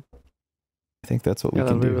be fun. I think that's what we can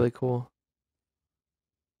do. That'd be really cool.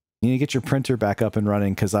 You need to get your printer back up and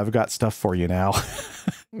running because I've got stuff for you now.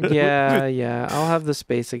 Yeah. I'll have the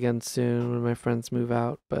space again soon when my friends move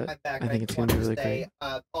out, but I think it's going to be really great.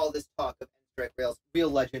 All this talk of strike rails, real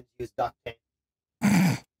legends use duct tape.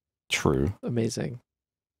 True. Amazing.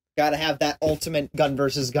 Gotta have that ultimate gun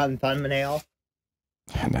versus gun thumbnail.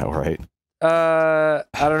 I know, right? I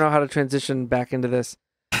don't know how to transition back into this.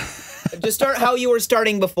 Just start how you were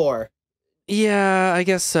starting before. Yeah, I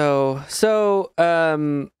guess so. So,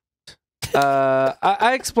 I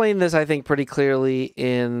explained this, I think, pretty clearly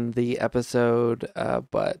in the episode,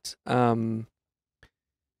 but a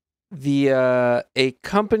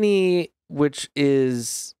company which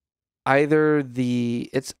is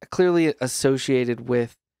it's clearly associated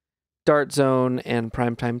with Dart Zone and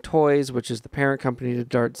PrimeTime Toys, which is the parent company to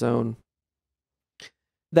Dart Zone,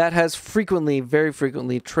 that has very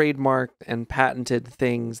frequently trademarked and patented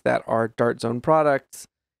things that are Dart Zone products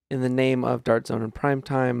in the name of Dart Zone and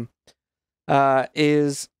PrimeTime,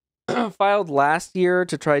 is filed last year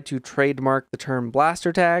to try to trademark the term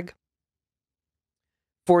blaster tag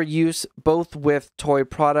for use both with toy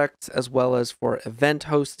products as well as for event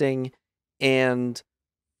hosting, and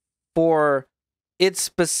it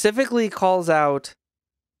specifically calls out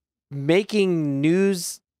making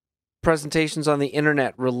news presentations on the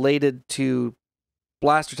internet related to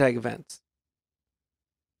blaster tag events.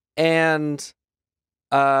 And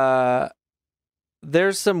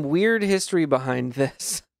there's some weird history behind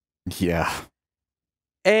this. Yeah.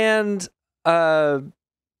 And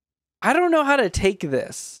I don't know how to take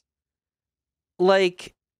this.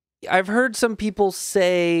 Like, I've heard some people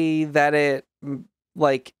say that it,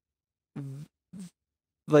 like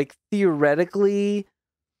theoretically,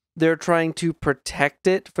 they're trying to protect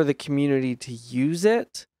it for the community to use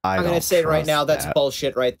it. I'm going to say right now that's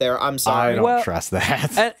bullshit right there. I'm sorry. I don't trust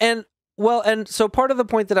that. And so part of the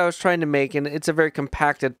point that I was trying to make, and it's a very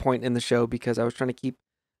compacted point in the show because I was trying to keep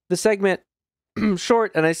the segment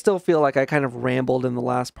short, and I still feel like I kind of rambled in the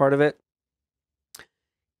last part of it.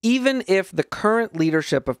 Even if the current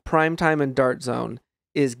leadership of PrimeTime and Dart Zone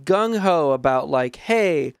is gung-ho about like,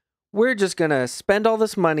 hey, we're just going to spend all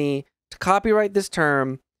this money to copyright this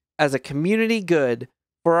term as a community good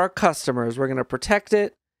for our customers. We're going to protect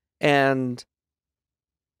it, and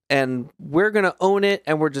we're going to own it,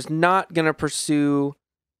 and we're just not going to pursue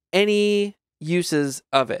any uses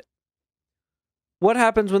of it. What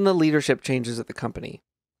happens when the leadership changes at the company?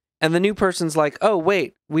 And the new person's like, oh,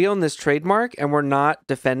 wait, we own this trademark and we're not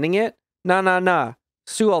defending it? Nah.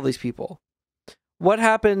 Sue all these people. What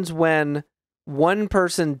happens when one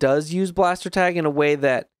person does use blaster tag in a way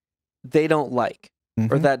that they don't like,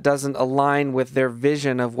 or that doesn't align with their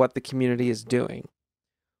vision of what the community is doing?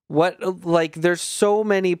 There's so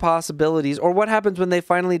many possibilities. Or what happens when they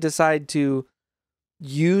finally decide to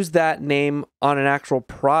use that name on an actual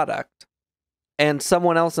product, and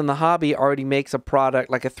someone else in the hobby already makes a product,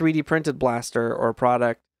 like a 3D printed blaster or a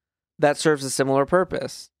product that serves a similar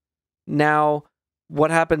purpose? Now, what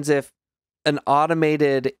happens if an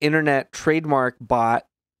automated internet trademark bot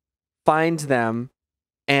finds them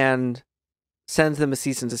and sends them a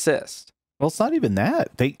cease and desist? Well, it's not even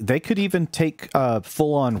that. They could even take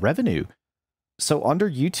full-on revenue. So under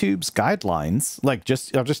YouTube's guidelines,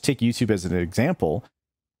 I'll just take YouTube as an example.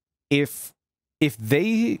 If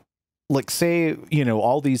they, like, say,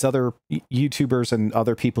 all these other YouTubers and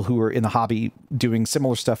other people who are in the hobby doing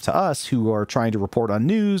similar stuff to us, who are trying to report on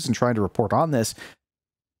news and trying to report on this,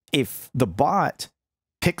 if the bot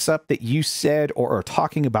picks up that you said or are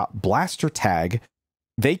talking about blaster tag,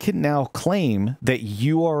 they can now claim that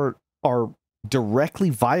you are directly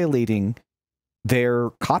violating their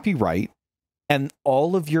copyright, and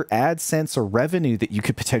all of your AdSense or revenue that you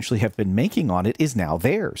could potentially have been making on it is now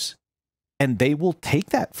theirs. And they will take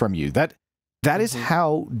that from you. That is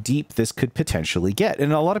how deep this could potentially get.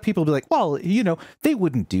 And a lot of people will be like, well, they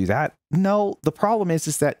wouldn't do that. No, the problem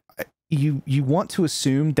is that you want to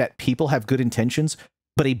assume that people have good intentions,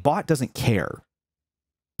 but a bot doesn't care.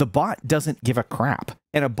 The bot doesn't give a crap,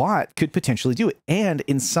 and a bot could potentially do it. And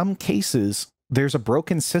in some cases, there's a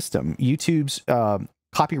broken system. YouTube's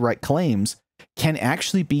copyright claims can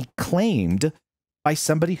actually be claimed by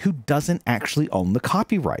somebody who doesn't actually own the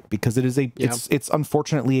copyright, because it's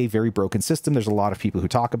unfortunately a very broken system. There's a lot of people who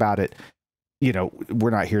talk about it. We're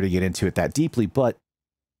not here to get into it that deeply, but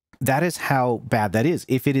that is how bad that is.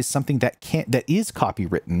 If it is something that is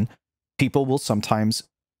copywritten, people will sometimes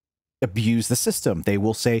abuse the system. They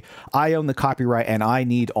will say, I own the copyright and I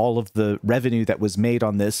need all of the revenue that was made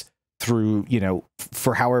on this through,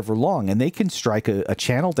 for however long. And they can strike a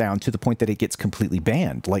channel down to the point that it gets completely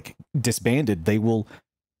banned, like disbanded. They will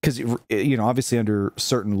because you know, obviously under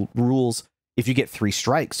certain rules, if you get 3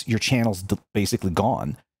 strikes, your channel's basically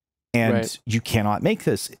gone, and you cannot make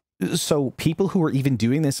this. So people who are even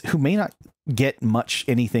doing this, who may not get much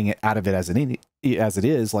anything out of it as it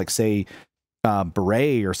is, like say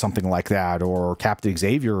Beret or something like that, or Captain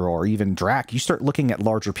Xavier, or even Drac, you start looking at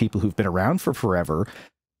larger people who've been around for forever,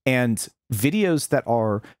 and videos that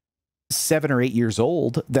are 7 or 8 years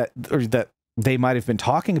old that they might have been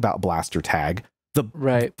talking about blaster tag.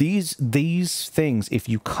 These things, if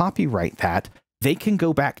you copyright that, they can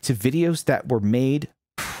go back to videos that were made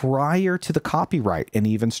prior to the copyright and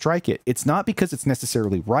even strike it. It's not because it's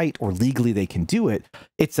necessarily right or legally they can do it.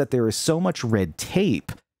 It's that there is so much red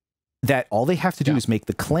tape that all they have to do is make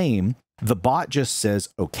the claim. The bot just says,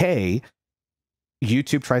 okay.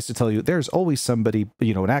 YouTube tries to tell you there's always somebody,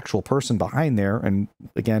 you know, an actual person behind there. And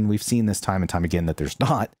again, we've seen this time and time again that there's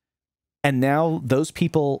not. And now those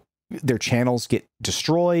people, their channels get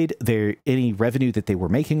destroyed. Any revenue that they were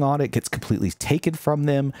making on it gets completely taken from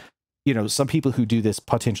them. You know, some people who do this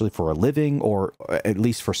potentially for a living, or at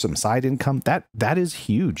least for some side income, that is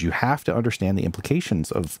huge. You have to understand the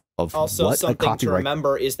implications of also what something a copyright... to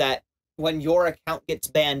remember is that when your account gets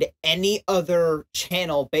banned, any other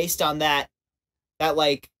channel based on that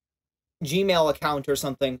like Gmail account or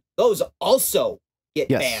something, those also get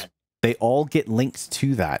banned. They all get linked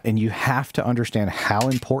to that, and you have to understand how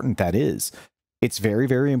important that is. It's very,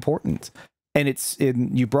 very important. And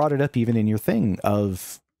you brought it up even in your thing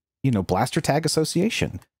of, you know, Blaster Tag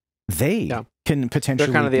Association. They can potentially...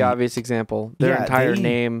 They're kind of the obvious example. Their entire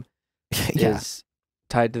name is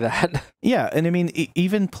tied to that. Yeah, and I mean,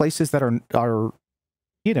 even places that are,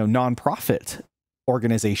 you know, nonprofit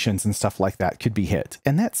organizations and stuff like that could be hit.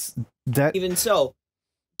 And that's... Even so,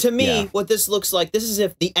 to me, what this looks like, this is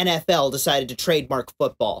if the NFL decided to trademark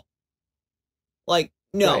football. Like,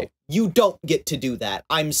 no, you don't get to do that.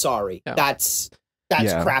 I'm sorry. Yeah. That's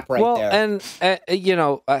crap there. Well, and you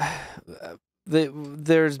know,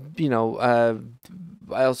 there's, you know,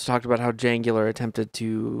 I also talked about how Jangular attempted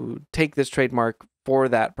to take this trademark for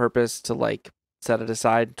that purpose to like set it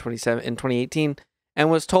aside in 2018, and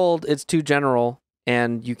was told it's too general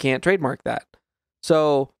and you can't trademark that.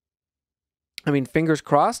 So, I mean, fingers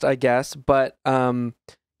crossed, I guess. But you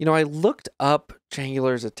know, I looked up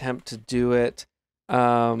Jangular's attempt to do it,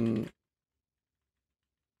 and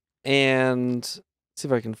see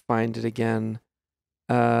if I can find it again.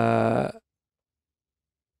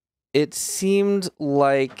 It seemed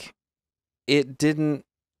like it didn't...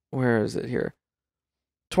 Where is it here?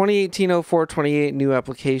 2018-04-28 new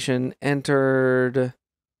application entered.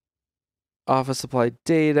 Office supply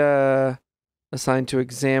data assigned to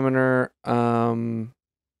examiner 4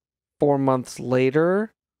 months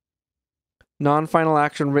later. Non-final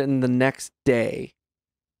action written the next day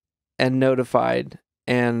and notified.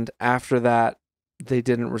 And after that, they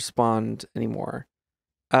didn't respond anymore.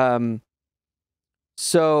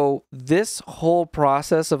 So this whole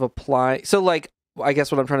process of applying... So, like, I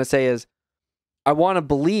guess what I'm trying to say is I want to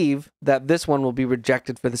believe that this one will be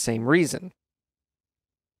rejected for the same reason.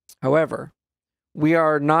 However, we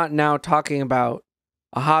are not now talking about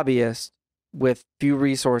a hobbyist with few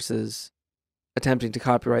resources attempting to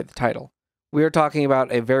copyright the title. We are talking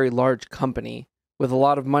about a very large company with a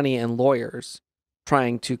lot of money and lawyers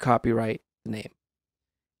trying to copyright the name.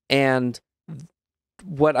 And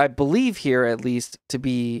what I believe here, at least, to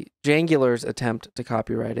be Jangular's attempt to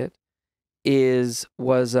copyright it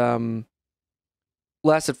was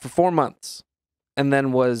lasted for 4 months and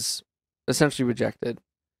then was essentially rejected.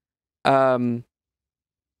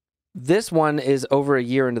 This one is over a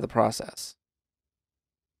year into the process.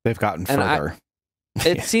 They've gotten further.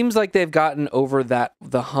 It seems like they've gotten over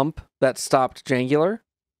the hump that stopped Jangular.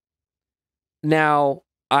 Now,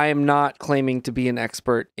 I am not claiming to be an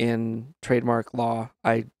expert in trademark law.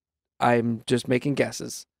 I'm just making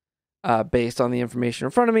guesses based on the information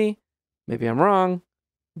in front of me. Maybe I'm wrong,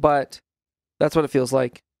 but that's what it feels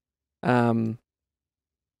like. And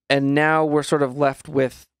now we're sort of left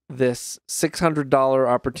with this $600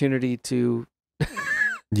 opportunity to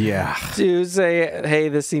to say, hey,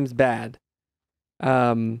 this seems bad.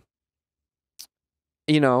 You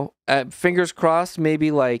know, fingers crossed,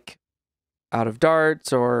 maybe like Out of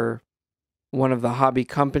Darts or one of the hobby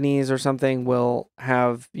companies or something will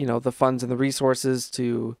have, you know, the funds and the resources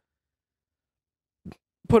to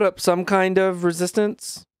put up some kind of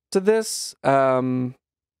resistance to this. Or,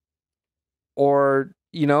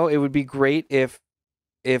 you know, it would be great if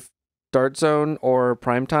Dart Zone or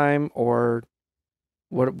PrimeTime or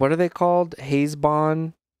what are they called?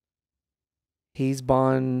 Hazebond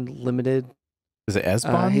Limited. Is it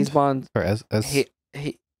Esbond? Hazebond or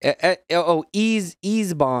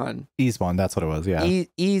Easebon. Easebon, that's what it was, yeah.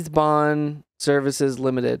 Easebon Services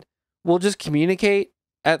Limited. We'll just communicate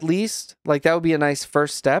at least. Like, that would be a nice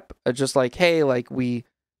first step. Just like, hey, like, we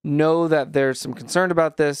know that there's some concern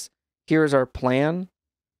about this. Here's our plan.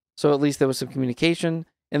 So at least there was some communication.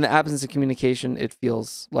 In the absence of communication, it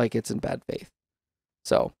feels like it's in bad faith.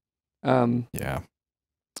 So, yeah.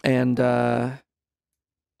 And I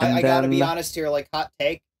gotta be honest here, like, hot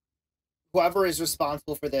take. Whoever is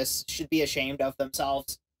responsible for this should be ashamed of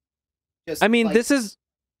themselves. Just, I mean, like,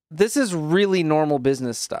 this is really normal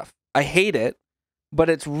business stuff. I hate it, but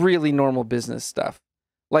it's really normal business stuff.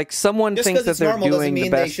 Like, someone thinks that they're doing the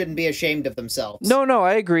best. They shouldn't be ashamed of themselves. No,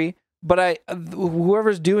 I agree. But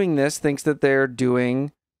whoever's doing this thinks that they're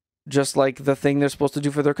doing just like the thing they're supposed to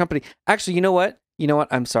do for their company. Actually, you know what?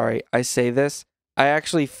 I'm sorry. I say this. I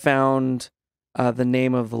actually found the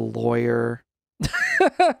name of the lawyer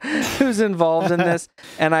who's involved in this,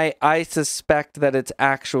 and I suspect that it's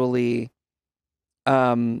actually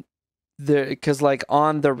because like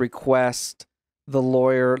on the request, the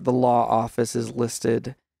law office is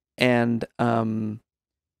listed, and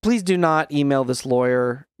please do not email this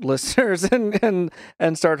lawyer, listeners, and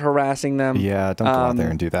start harassing them. Yeah, don't go out there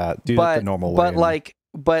and do that. Do it the normal way.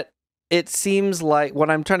 But it seems like what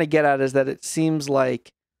I'm trying to get at is that it seems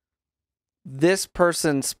like this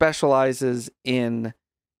person specializes in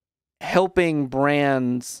helping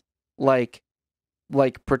brands like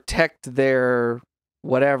protect their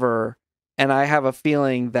whatever, and I have a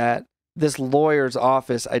feeling that this lawyer's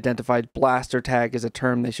office identified blaster tag as a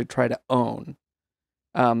term they should try to own.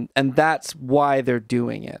 And that's why they're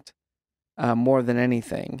doing it, more than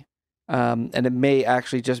anything. And it may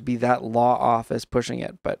actually just be that law office pushing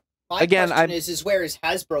it. But my question is where is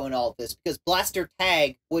Hasbro in all of this? Because blaster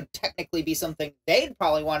tag would technically be something they'd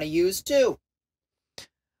probably want to use too.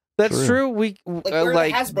 That's true. Where are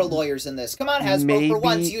the Hasbro lawyers in this? Come on, Hasbro, for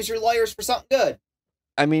once, use your lawyers for something good.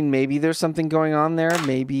 I mean, maybe there's something going on there.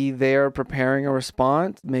 Maybe they're preparing a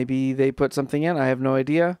response. Maybe they put something in. I have no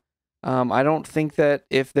idea. I don't think that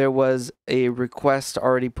if there was a request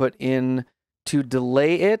already put in to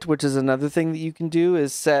delay it, which is another thing that you can do,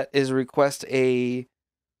 is request a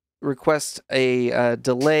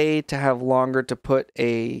delay to have longer to put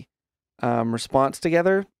a response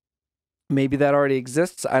together. Maybe that already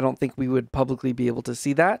exists. I don't think we would publicly be able to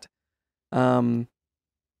see that. But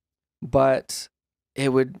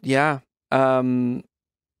it would, yeah. I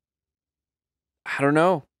don't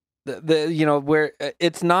know. Where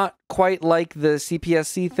it's not quite like the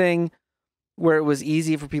CPSC thing where it was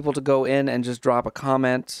easy for people to go in and just drop a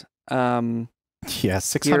comment. Yeah,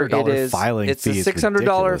 $600 filing fee. It's a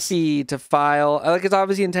 $600 fee to file. Like, it's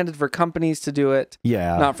obviously intended for companies to do it,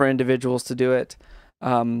 not for individuals to do it.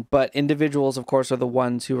 But individuals, of course, are the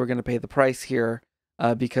ones who are going to pay the price here,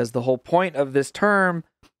 because the whole point of this term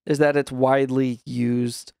is that it's widely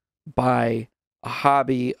used by a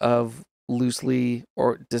hobby of loosely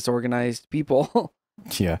or disorganized people.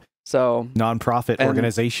 Yeah. So nonprofit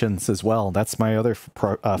organizations as well. That's my other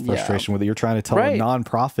frustration with it. You're trying to tell a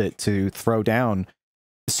nonprofit to throw down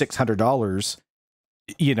 $600,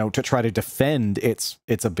 to try to defend its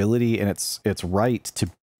ability and its right to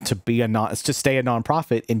be to stay a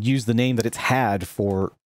nonprofit and use the name that it's had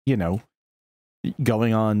for,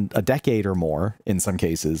 going on a decade or more in some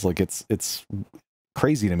cases. Like, it's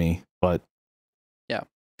crazy to me, but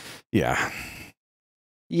yeah.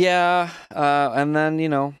 And then,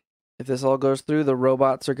 if this all goes through, the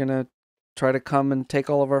robots are going to try to come and take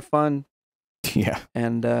all of our fun. Yeah.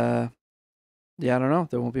 And, I don't know.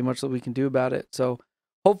 There won't be much that we can do about it. So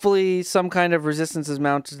hopefully some kind of resistance is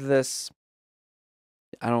mounted to this.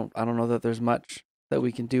 I don't know that there's much that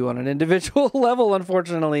we can do on an individual level,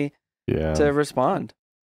 unfortunately, to respond.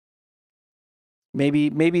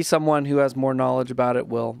 Maybe someone who has more knowledge about it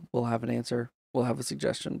will have an answer. We'll have a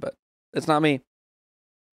suggestion, but it's not me.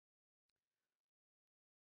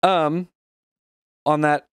 On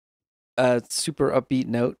that super upbeat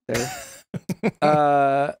note there.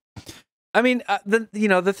 I mean,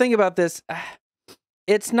 the thing about this,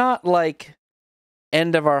 it's not like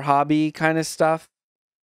end of our hobby kind of stuff.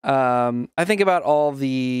 I think about all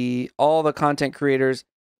the content creators,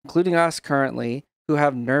 including us currently, who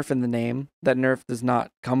have Nerf in the name that Nerf does not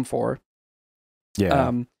come for.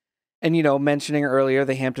 Yeah. And, mentioning earlier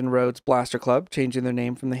the Hampton Roads Blaster Club, changing their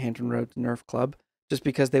name from the Hampton Roads Nerf Club, just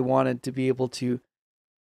because they wanted to be able to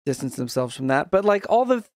distance themselves from that. But like all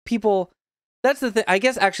the people, that's the thing. I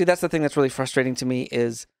guess actually that's the thing that's really frustrating to me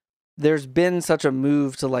is there's been such a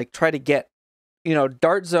move to like try to get,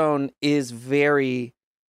 Dart Zone is very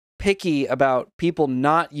picky about people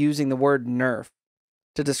not using the word Nerf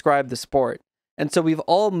to describe the sport. And so we've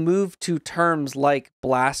all moved to terms like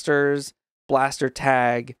blasters, blaster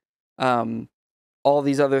tag, all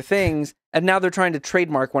these other things. And now they're trying to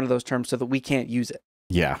trademark one of those terms so that we can't use it.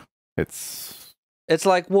 Yeah. It's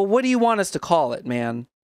like, well, what do you want us to call it, man?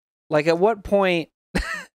 Like, at what point,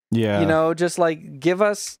 yeah, you know, just like leave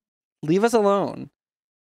us alone.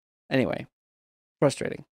 Anyway,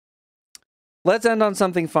 frustrating. Let's end on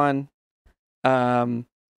something fun. So,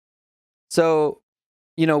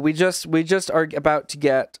 you know, we just are about to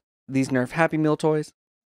get these Nerf Happy Meal toys,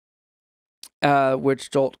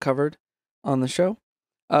 which Jolt covered on the show.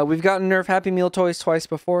 We've gotten Nerf Happy Meal toys twice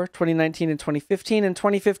before, 2019 and 2015. In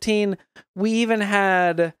 2015, we even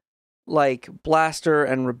had like Blaster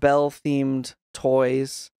and Rebel themed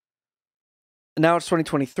toys. Now it's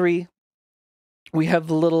 2023. We have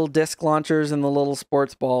the little disc launchers and the little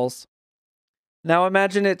sports balls. Now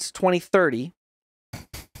imagine it's 2030.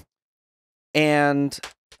 And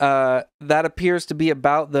that appears to be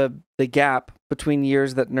about the gap between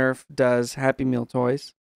years that Nerf does Happy Meal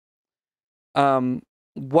toys.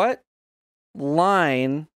 What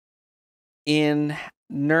line in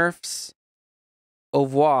Nerf's au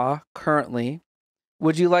revoir currently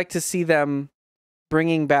would you like to see them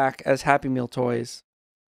bringing back as Happy Meal toys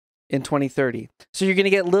in 2030? So you're going to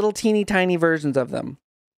get little teeny tiny versions of them,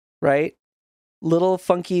 right? Little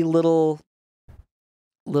funky little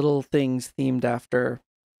things themed after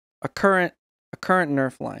a current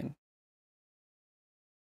Nerf line.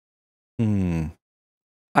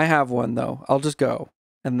 I have one though. I'll just go,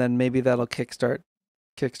 and then maybe that'll kickstart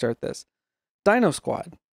this. Dino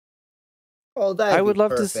Squad. Oh, that I would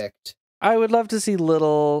love perfect. I would love to see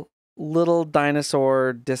little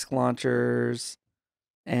dinosaur disc launchers,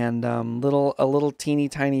 and a little teeny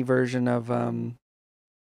tiny version of one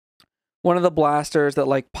of the blasters that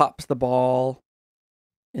like pops the ball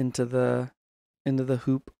into the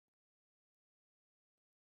hoop.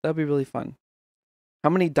 That'd be really fun. How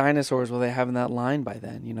many dinosaurs will they have in that line by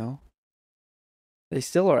then, you know? They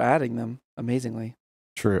still are adding them, amazingly.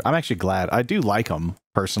 True. I'm actually glad. I do like them,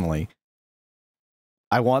 personally.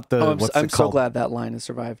 I want the... I'm so glad that line has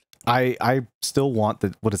survived. I still want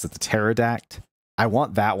the... What is it? The Pterodact? I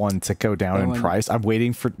want that one to go down in price. I'm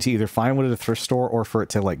waiting to either find one at a thrift store or for it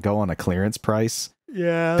to like go on a clearance price.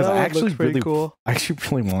 Yeah, that looks pretty cool. I actually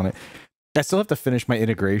really want it. I still have to finish my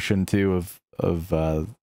integration, too, of the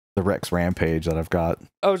Rex Rampage that I've got.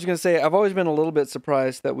 I was gonna say, I've always been a little bit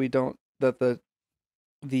surprised that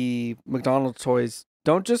the McDonald's toys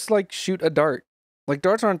don't just like shoot a dart. Like,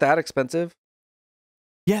 darts aren't that expensive.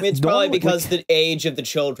 Yeah, it's probably because the age of the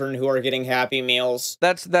children who are getting Happy Meals.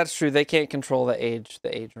 That's true. They can't control the age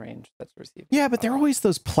range that's received. Yeah, but they're always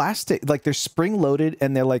those plastic, like they're spring loaded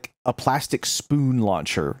and they're like a plastic spoon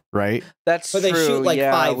launcher, right? That's but true. They shoot like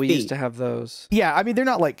 5 we feet. used to have those. Yeah, I mean they're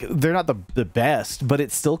not the best, but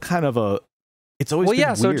it's still kind of it's always been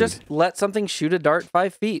weird. So just let something shoot a dart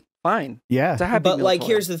 5 feet. Fine. Yeah. It's a Happy But Meal like, toy.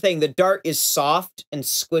 here's the thing: the dart is soft and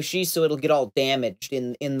squishy, so it'll get all damaged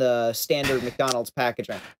in the standard McDonald's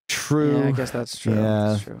packaging. True. Yeah, I guess that's true. Yeah.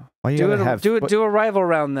 That's true. Why Do a rival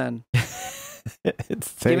round then.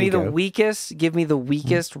 Give me the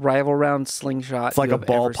weakest rival round slingshot. It's like a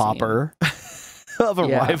ball popper of a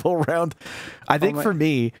rival round. I think for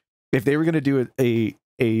me, if they were going to do a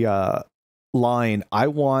line, I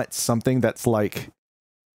want something that's like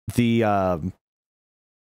the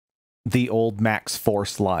old Max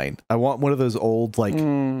Force line. I want one of those old like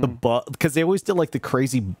the bug, because they always did like the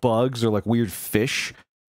crazy bugs or like weird fish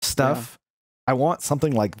stuff. Yeah. I want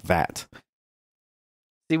something like that.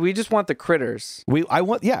 See, we just want the critters. I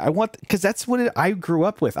want because that's what I grew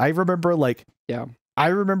up with. I remember I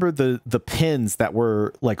remember the pins that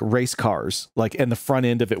were like race cars, like, and the front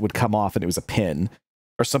end of it would come off and it was a pin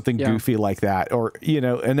or something goofy like that, or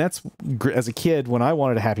and that's, as a kid, when I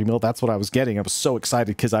wanted a Happy Meal, that's what I was getting. I was so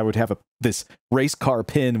excited because I would have this race car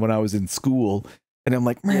pin when I was in school, and I'm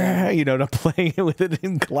like, and I'm playing with it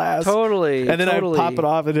in class, totally, and then I pop it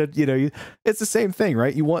off, and it's the same thing,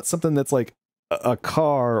 right? You want something that's like a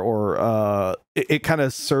car, or it kind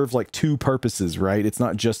of serves like two purposes, right? It's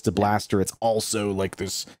not just a blaster, it's also like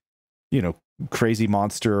this crazy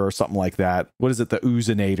monster or something like that. What is it, the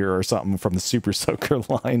Oozinator or something from the Super Soaker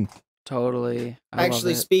line? Totally.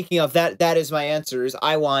 Actually, speaking of that is my answer. Is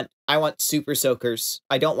I want Super Soakers.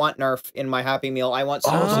 I don't want Nerf in my Happy Meal. I want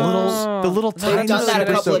Super Soakers. The little They've done that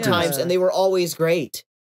a couple of times, and they were always great.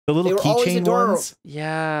 The little keychain ones.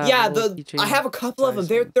 Yeah. I have a couple of them.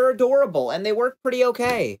 They're adorable, and they work pretty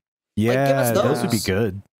okay. Yeah, give us those would be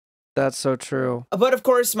good. That's so true. But of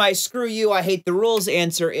course, my screw you, I hate the rules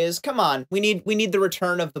answer is, come on, we need the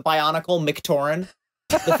return of the Bionicle McTorin.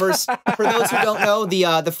 The first, for those who don't know,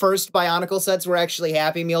 the first Bionicle sets were actually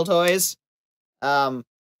Happy Meal toys.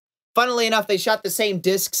 Funnily enough, they shot the same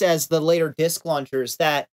discs as the later disc launchers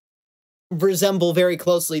that resemble very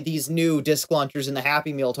closely these new disc launchers in the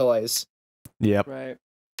Happy Meal toys. Yep. Right.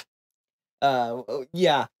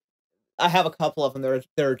 Yeah. I have a couple of them. They're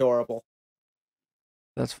adorable.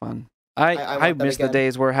 That's fun. I miss the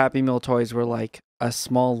days where Happy Meal toys were like a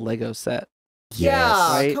small Lego set.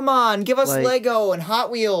 Yeah, right? Come on, give us like, Lego and Hot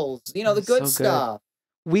Wheels. You know, the good stuff.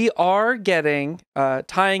 We are getting,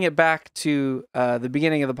 tying it back to the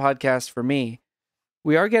beginning of the podcast for me,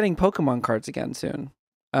 we are getting Pokemon cards again soon.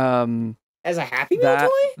 As a Happy Meal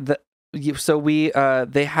toy? So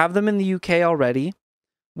they have them in the UK already.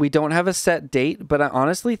 We don't have a set date, but I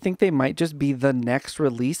honestly think they might just be the next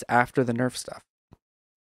release after the Nerf stuff.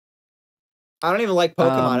 I don't even like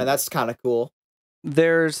Pokemon, and that's kind of cool.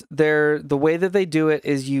 The way that they do it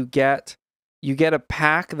is you get a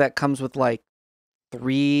pack that comes with like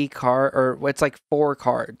 4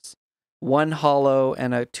 cards, 1 holo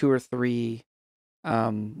and 2 or 3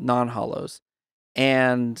 non-holos,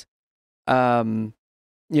 and they're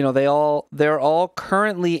all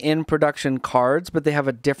currently in production cards, but they have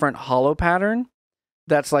a different holo pattern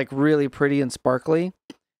that's like really pretty and sparkly,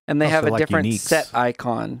 and they have a different uniques. Set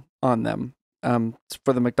icon on them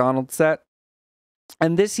for the McDonald set.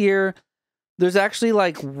 And this year, there's actually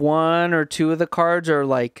like 1 or 2 of the cards are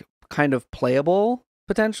like kind of playable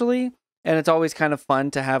potentially, and it's always kind of fun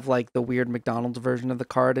to have like the weird McDonald's version of the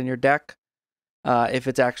card in your deck, if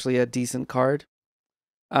it's actually a decent card.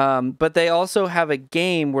 But they also have a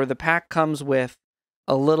game where the pack comes with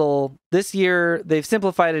a little. This year they've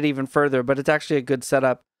simplified it even further, but it's actually a good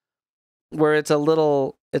setup where it's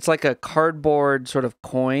like a cardboard sort of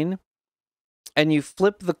coin, and you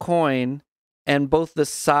flip the coin. And both the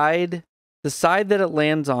side that it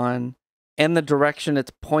lands on and the direction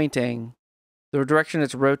it's pointing, the direction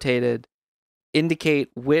it's rotated,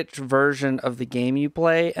 indicate which version of the game you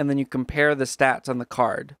play, and then you compare the stats on the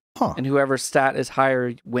card. And whoever stat is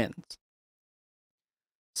higher wins.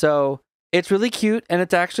 So it's really cute, and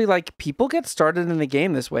it's actually like people get started in the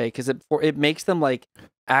game this way because it makes them like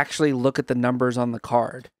actually look at the numbers on the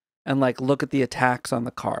card and like look at the attacks on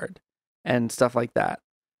the card and stuff like that.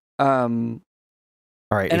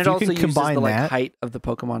 All right, and if it you also can uses combine the that, height of the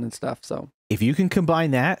Pokemon and stuff. So if you can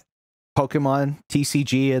combine that Pokemon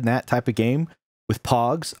TCG and that type of game with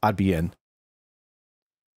Pogs, I'd be in.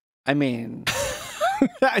 I mean,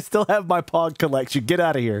 I still have my Pog collection. Get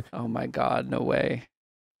out of here! Oh my god, no way!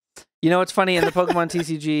 You know what's funny in the Pokemon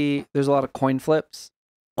TCG? There's a lot of coin flips,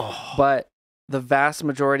 but the vast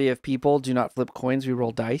majority of people do not flip coins. We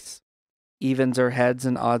roll dice, evens or heads,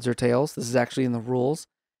 and odds or tails. This is actually in the rules,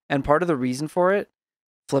 and part of the reason for it.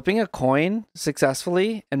 Flipping a coin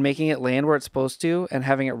successfully and making it land where it's supposed to and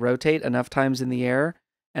having it rotate enough times in the air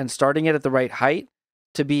and starting it at the right height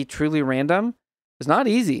to be truly random is not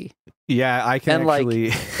easy. Yeah, I can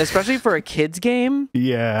actually... especially for a kid's game.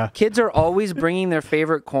 Yeah. Kids are always bringing their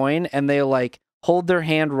favorite coin and they like hold their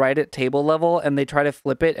hand right at table level and they try to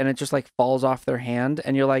flip it and it just like falls off their hand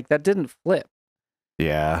and you're like, that didn't flip.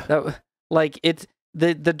 Yeah. It's...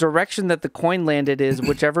 The direction that the coin landed is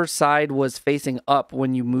whichever side was facing up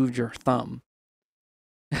when you moved your thumb.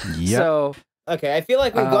 Yep. So okay, I feel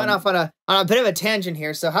like we've gone off on a bit of a tangent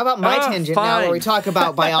here. So how about my tangent now, where we talk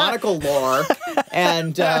about Bionicle lore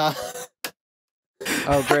and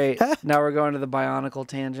oh great, now we're going to the Bionicle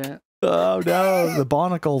tangent. Oh no, the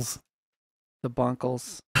Bonicles, the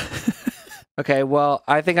Bonkles. Okay, well,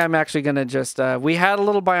 I think I'm actually going to just... we had a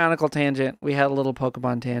little Bionicle tangent. We had a little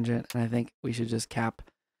Pokemon tangent. And I think we should just cap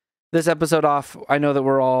this episode off. I know that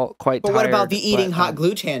we're all quite tired. But what about the eating hot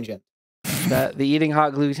glue tangent? The eating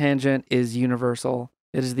hot glue tangent is universal.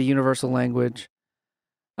 It is the universal language.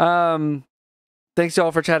 Thanks to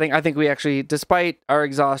all for chatting. I think we actually, despite our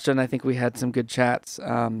exhaustion, I think we had some good chats.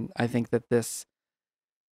 I think that this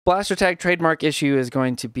Blaster Tag trademark issue is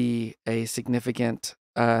going to be a significant...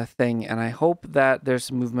 thing, and I hope that there's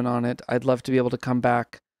some movement on it. I'd love to be able to come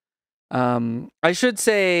back. I should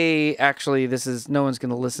say, actually, no one's going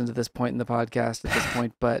to listen to this point in the podcast at this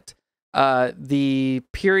point, but the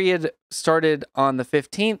period started on the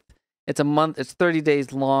 15th. It's a month. It's 30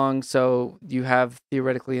 days long, so you have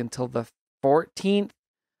theoretically until the 14th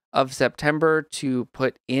of September to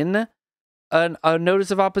put in a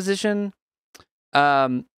notice of opposition.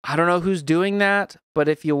 I don't know who's doing that, but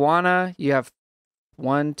if you wanna, you have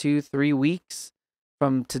 1, 2, 3 weeks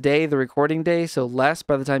from today, the recording day, so less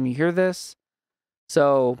by the time you hear this.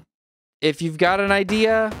 So if you've got an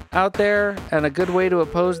idea out there and a good way to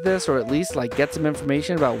oppose this, or at least like get some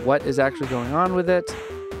information about what is actually going on with it,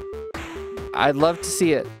 I'd love to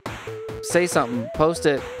see it. Say something, post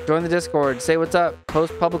it, join the Discord, say what's up,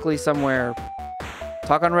 post publicly somewhere,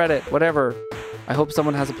 talk on Reddit, whatever. I hope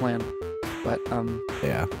someone has a plan, but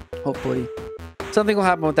yeah, hopefully something will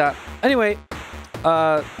happen with that. Anyway,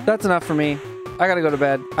 that's enough for me. I gotta go to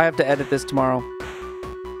bed. I have to edit this tomorrow.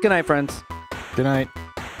 Good night, friends. Good night.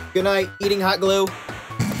 Good night. Eating hot glue.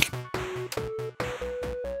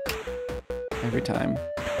 Every time.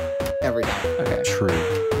 Every time. Okay.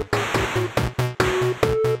 True.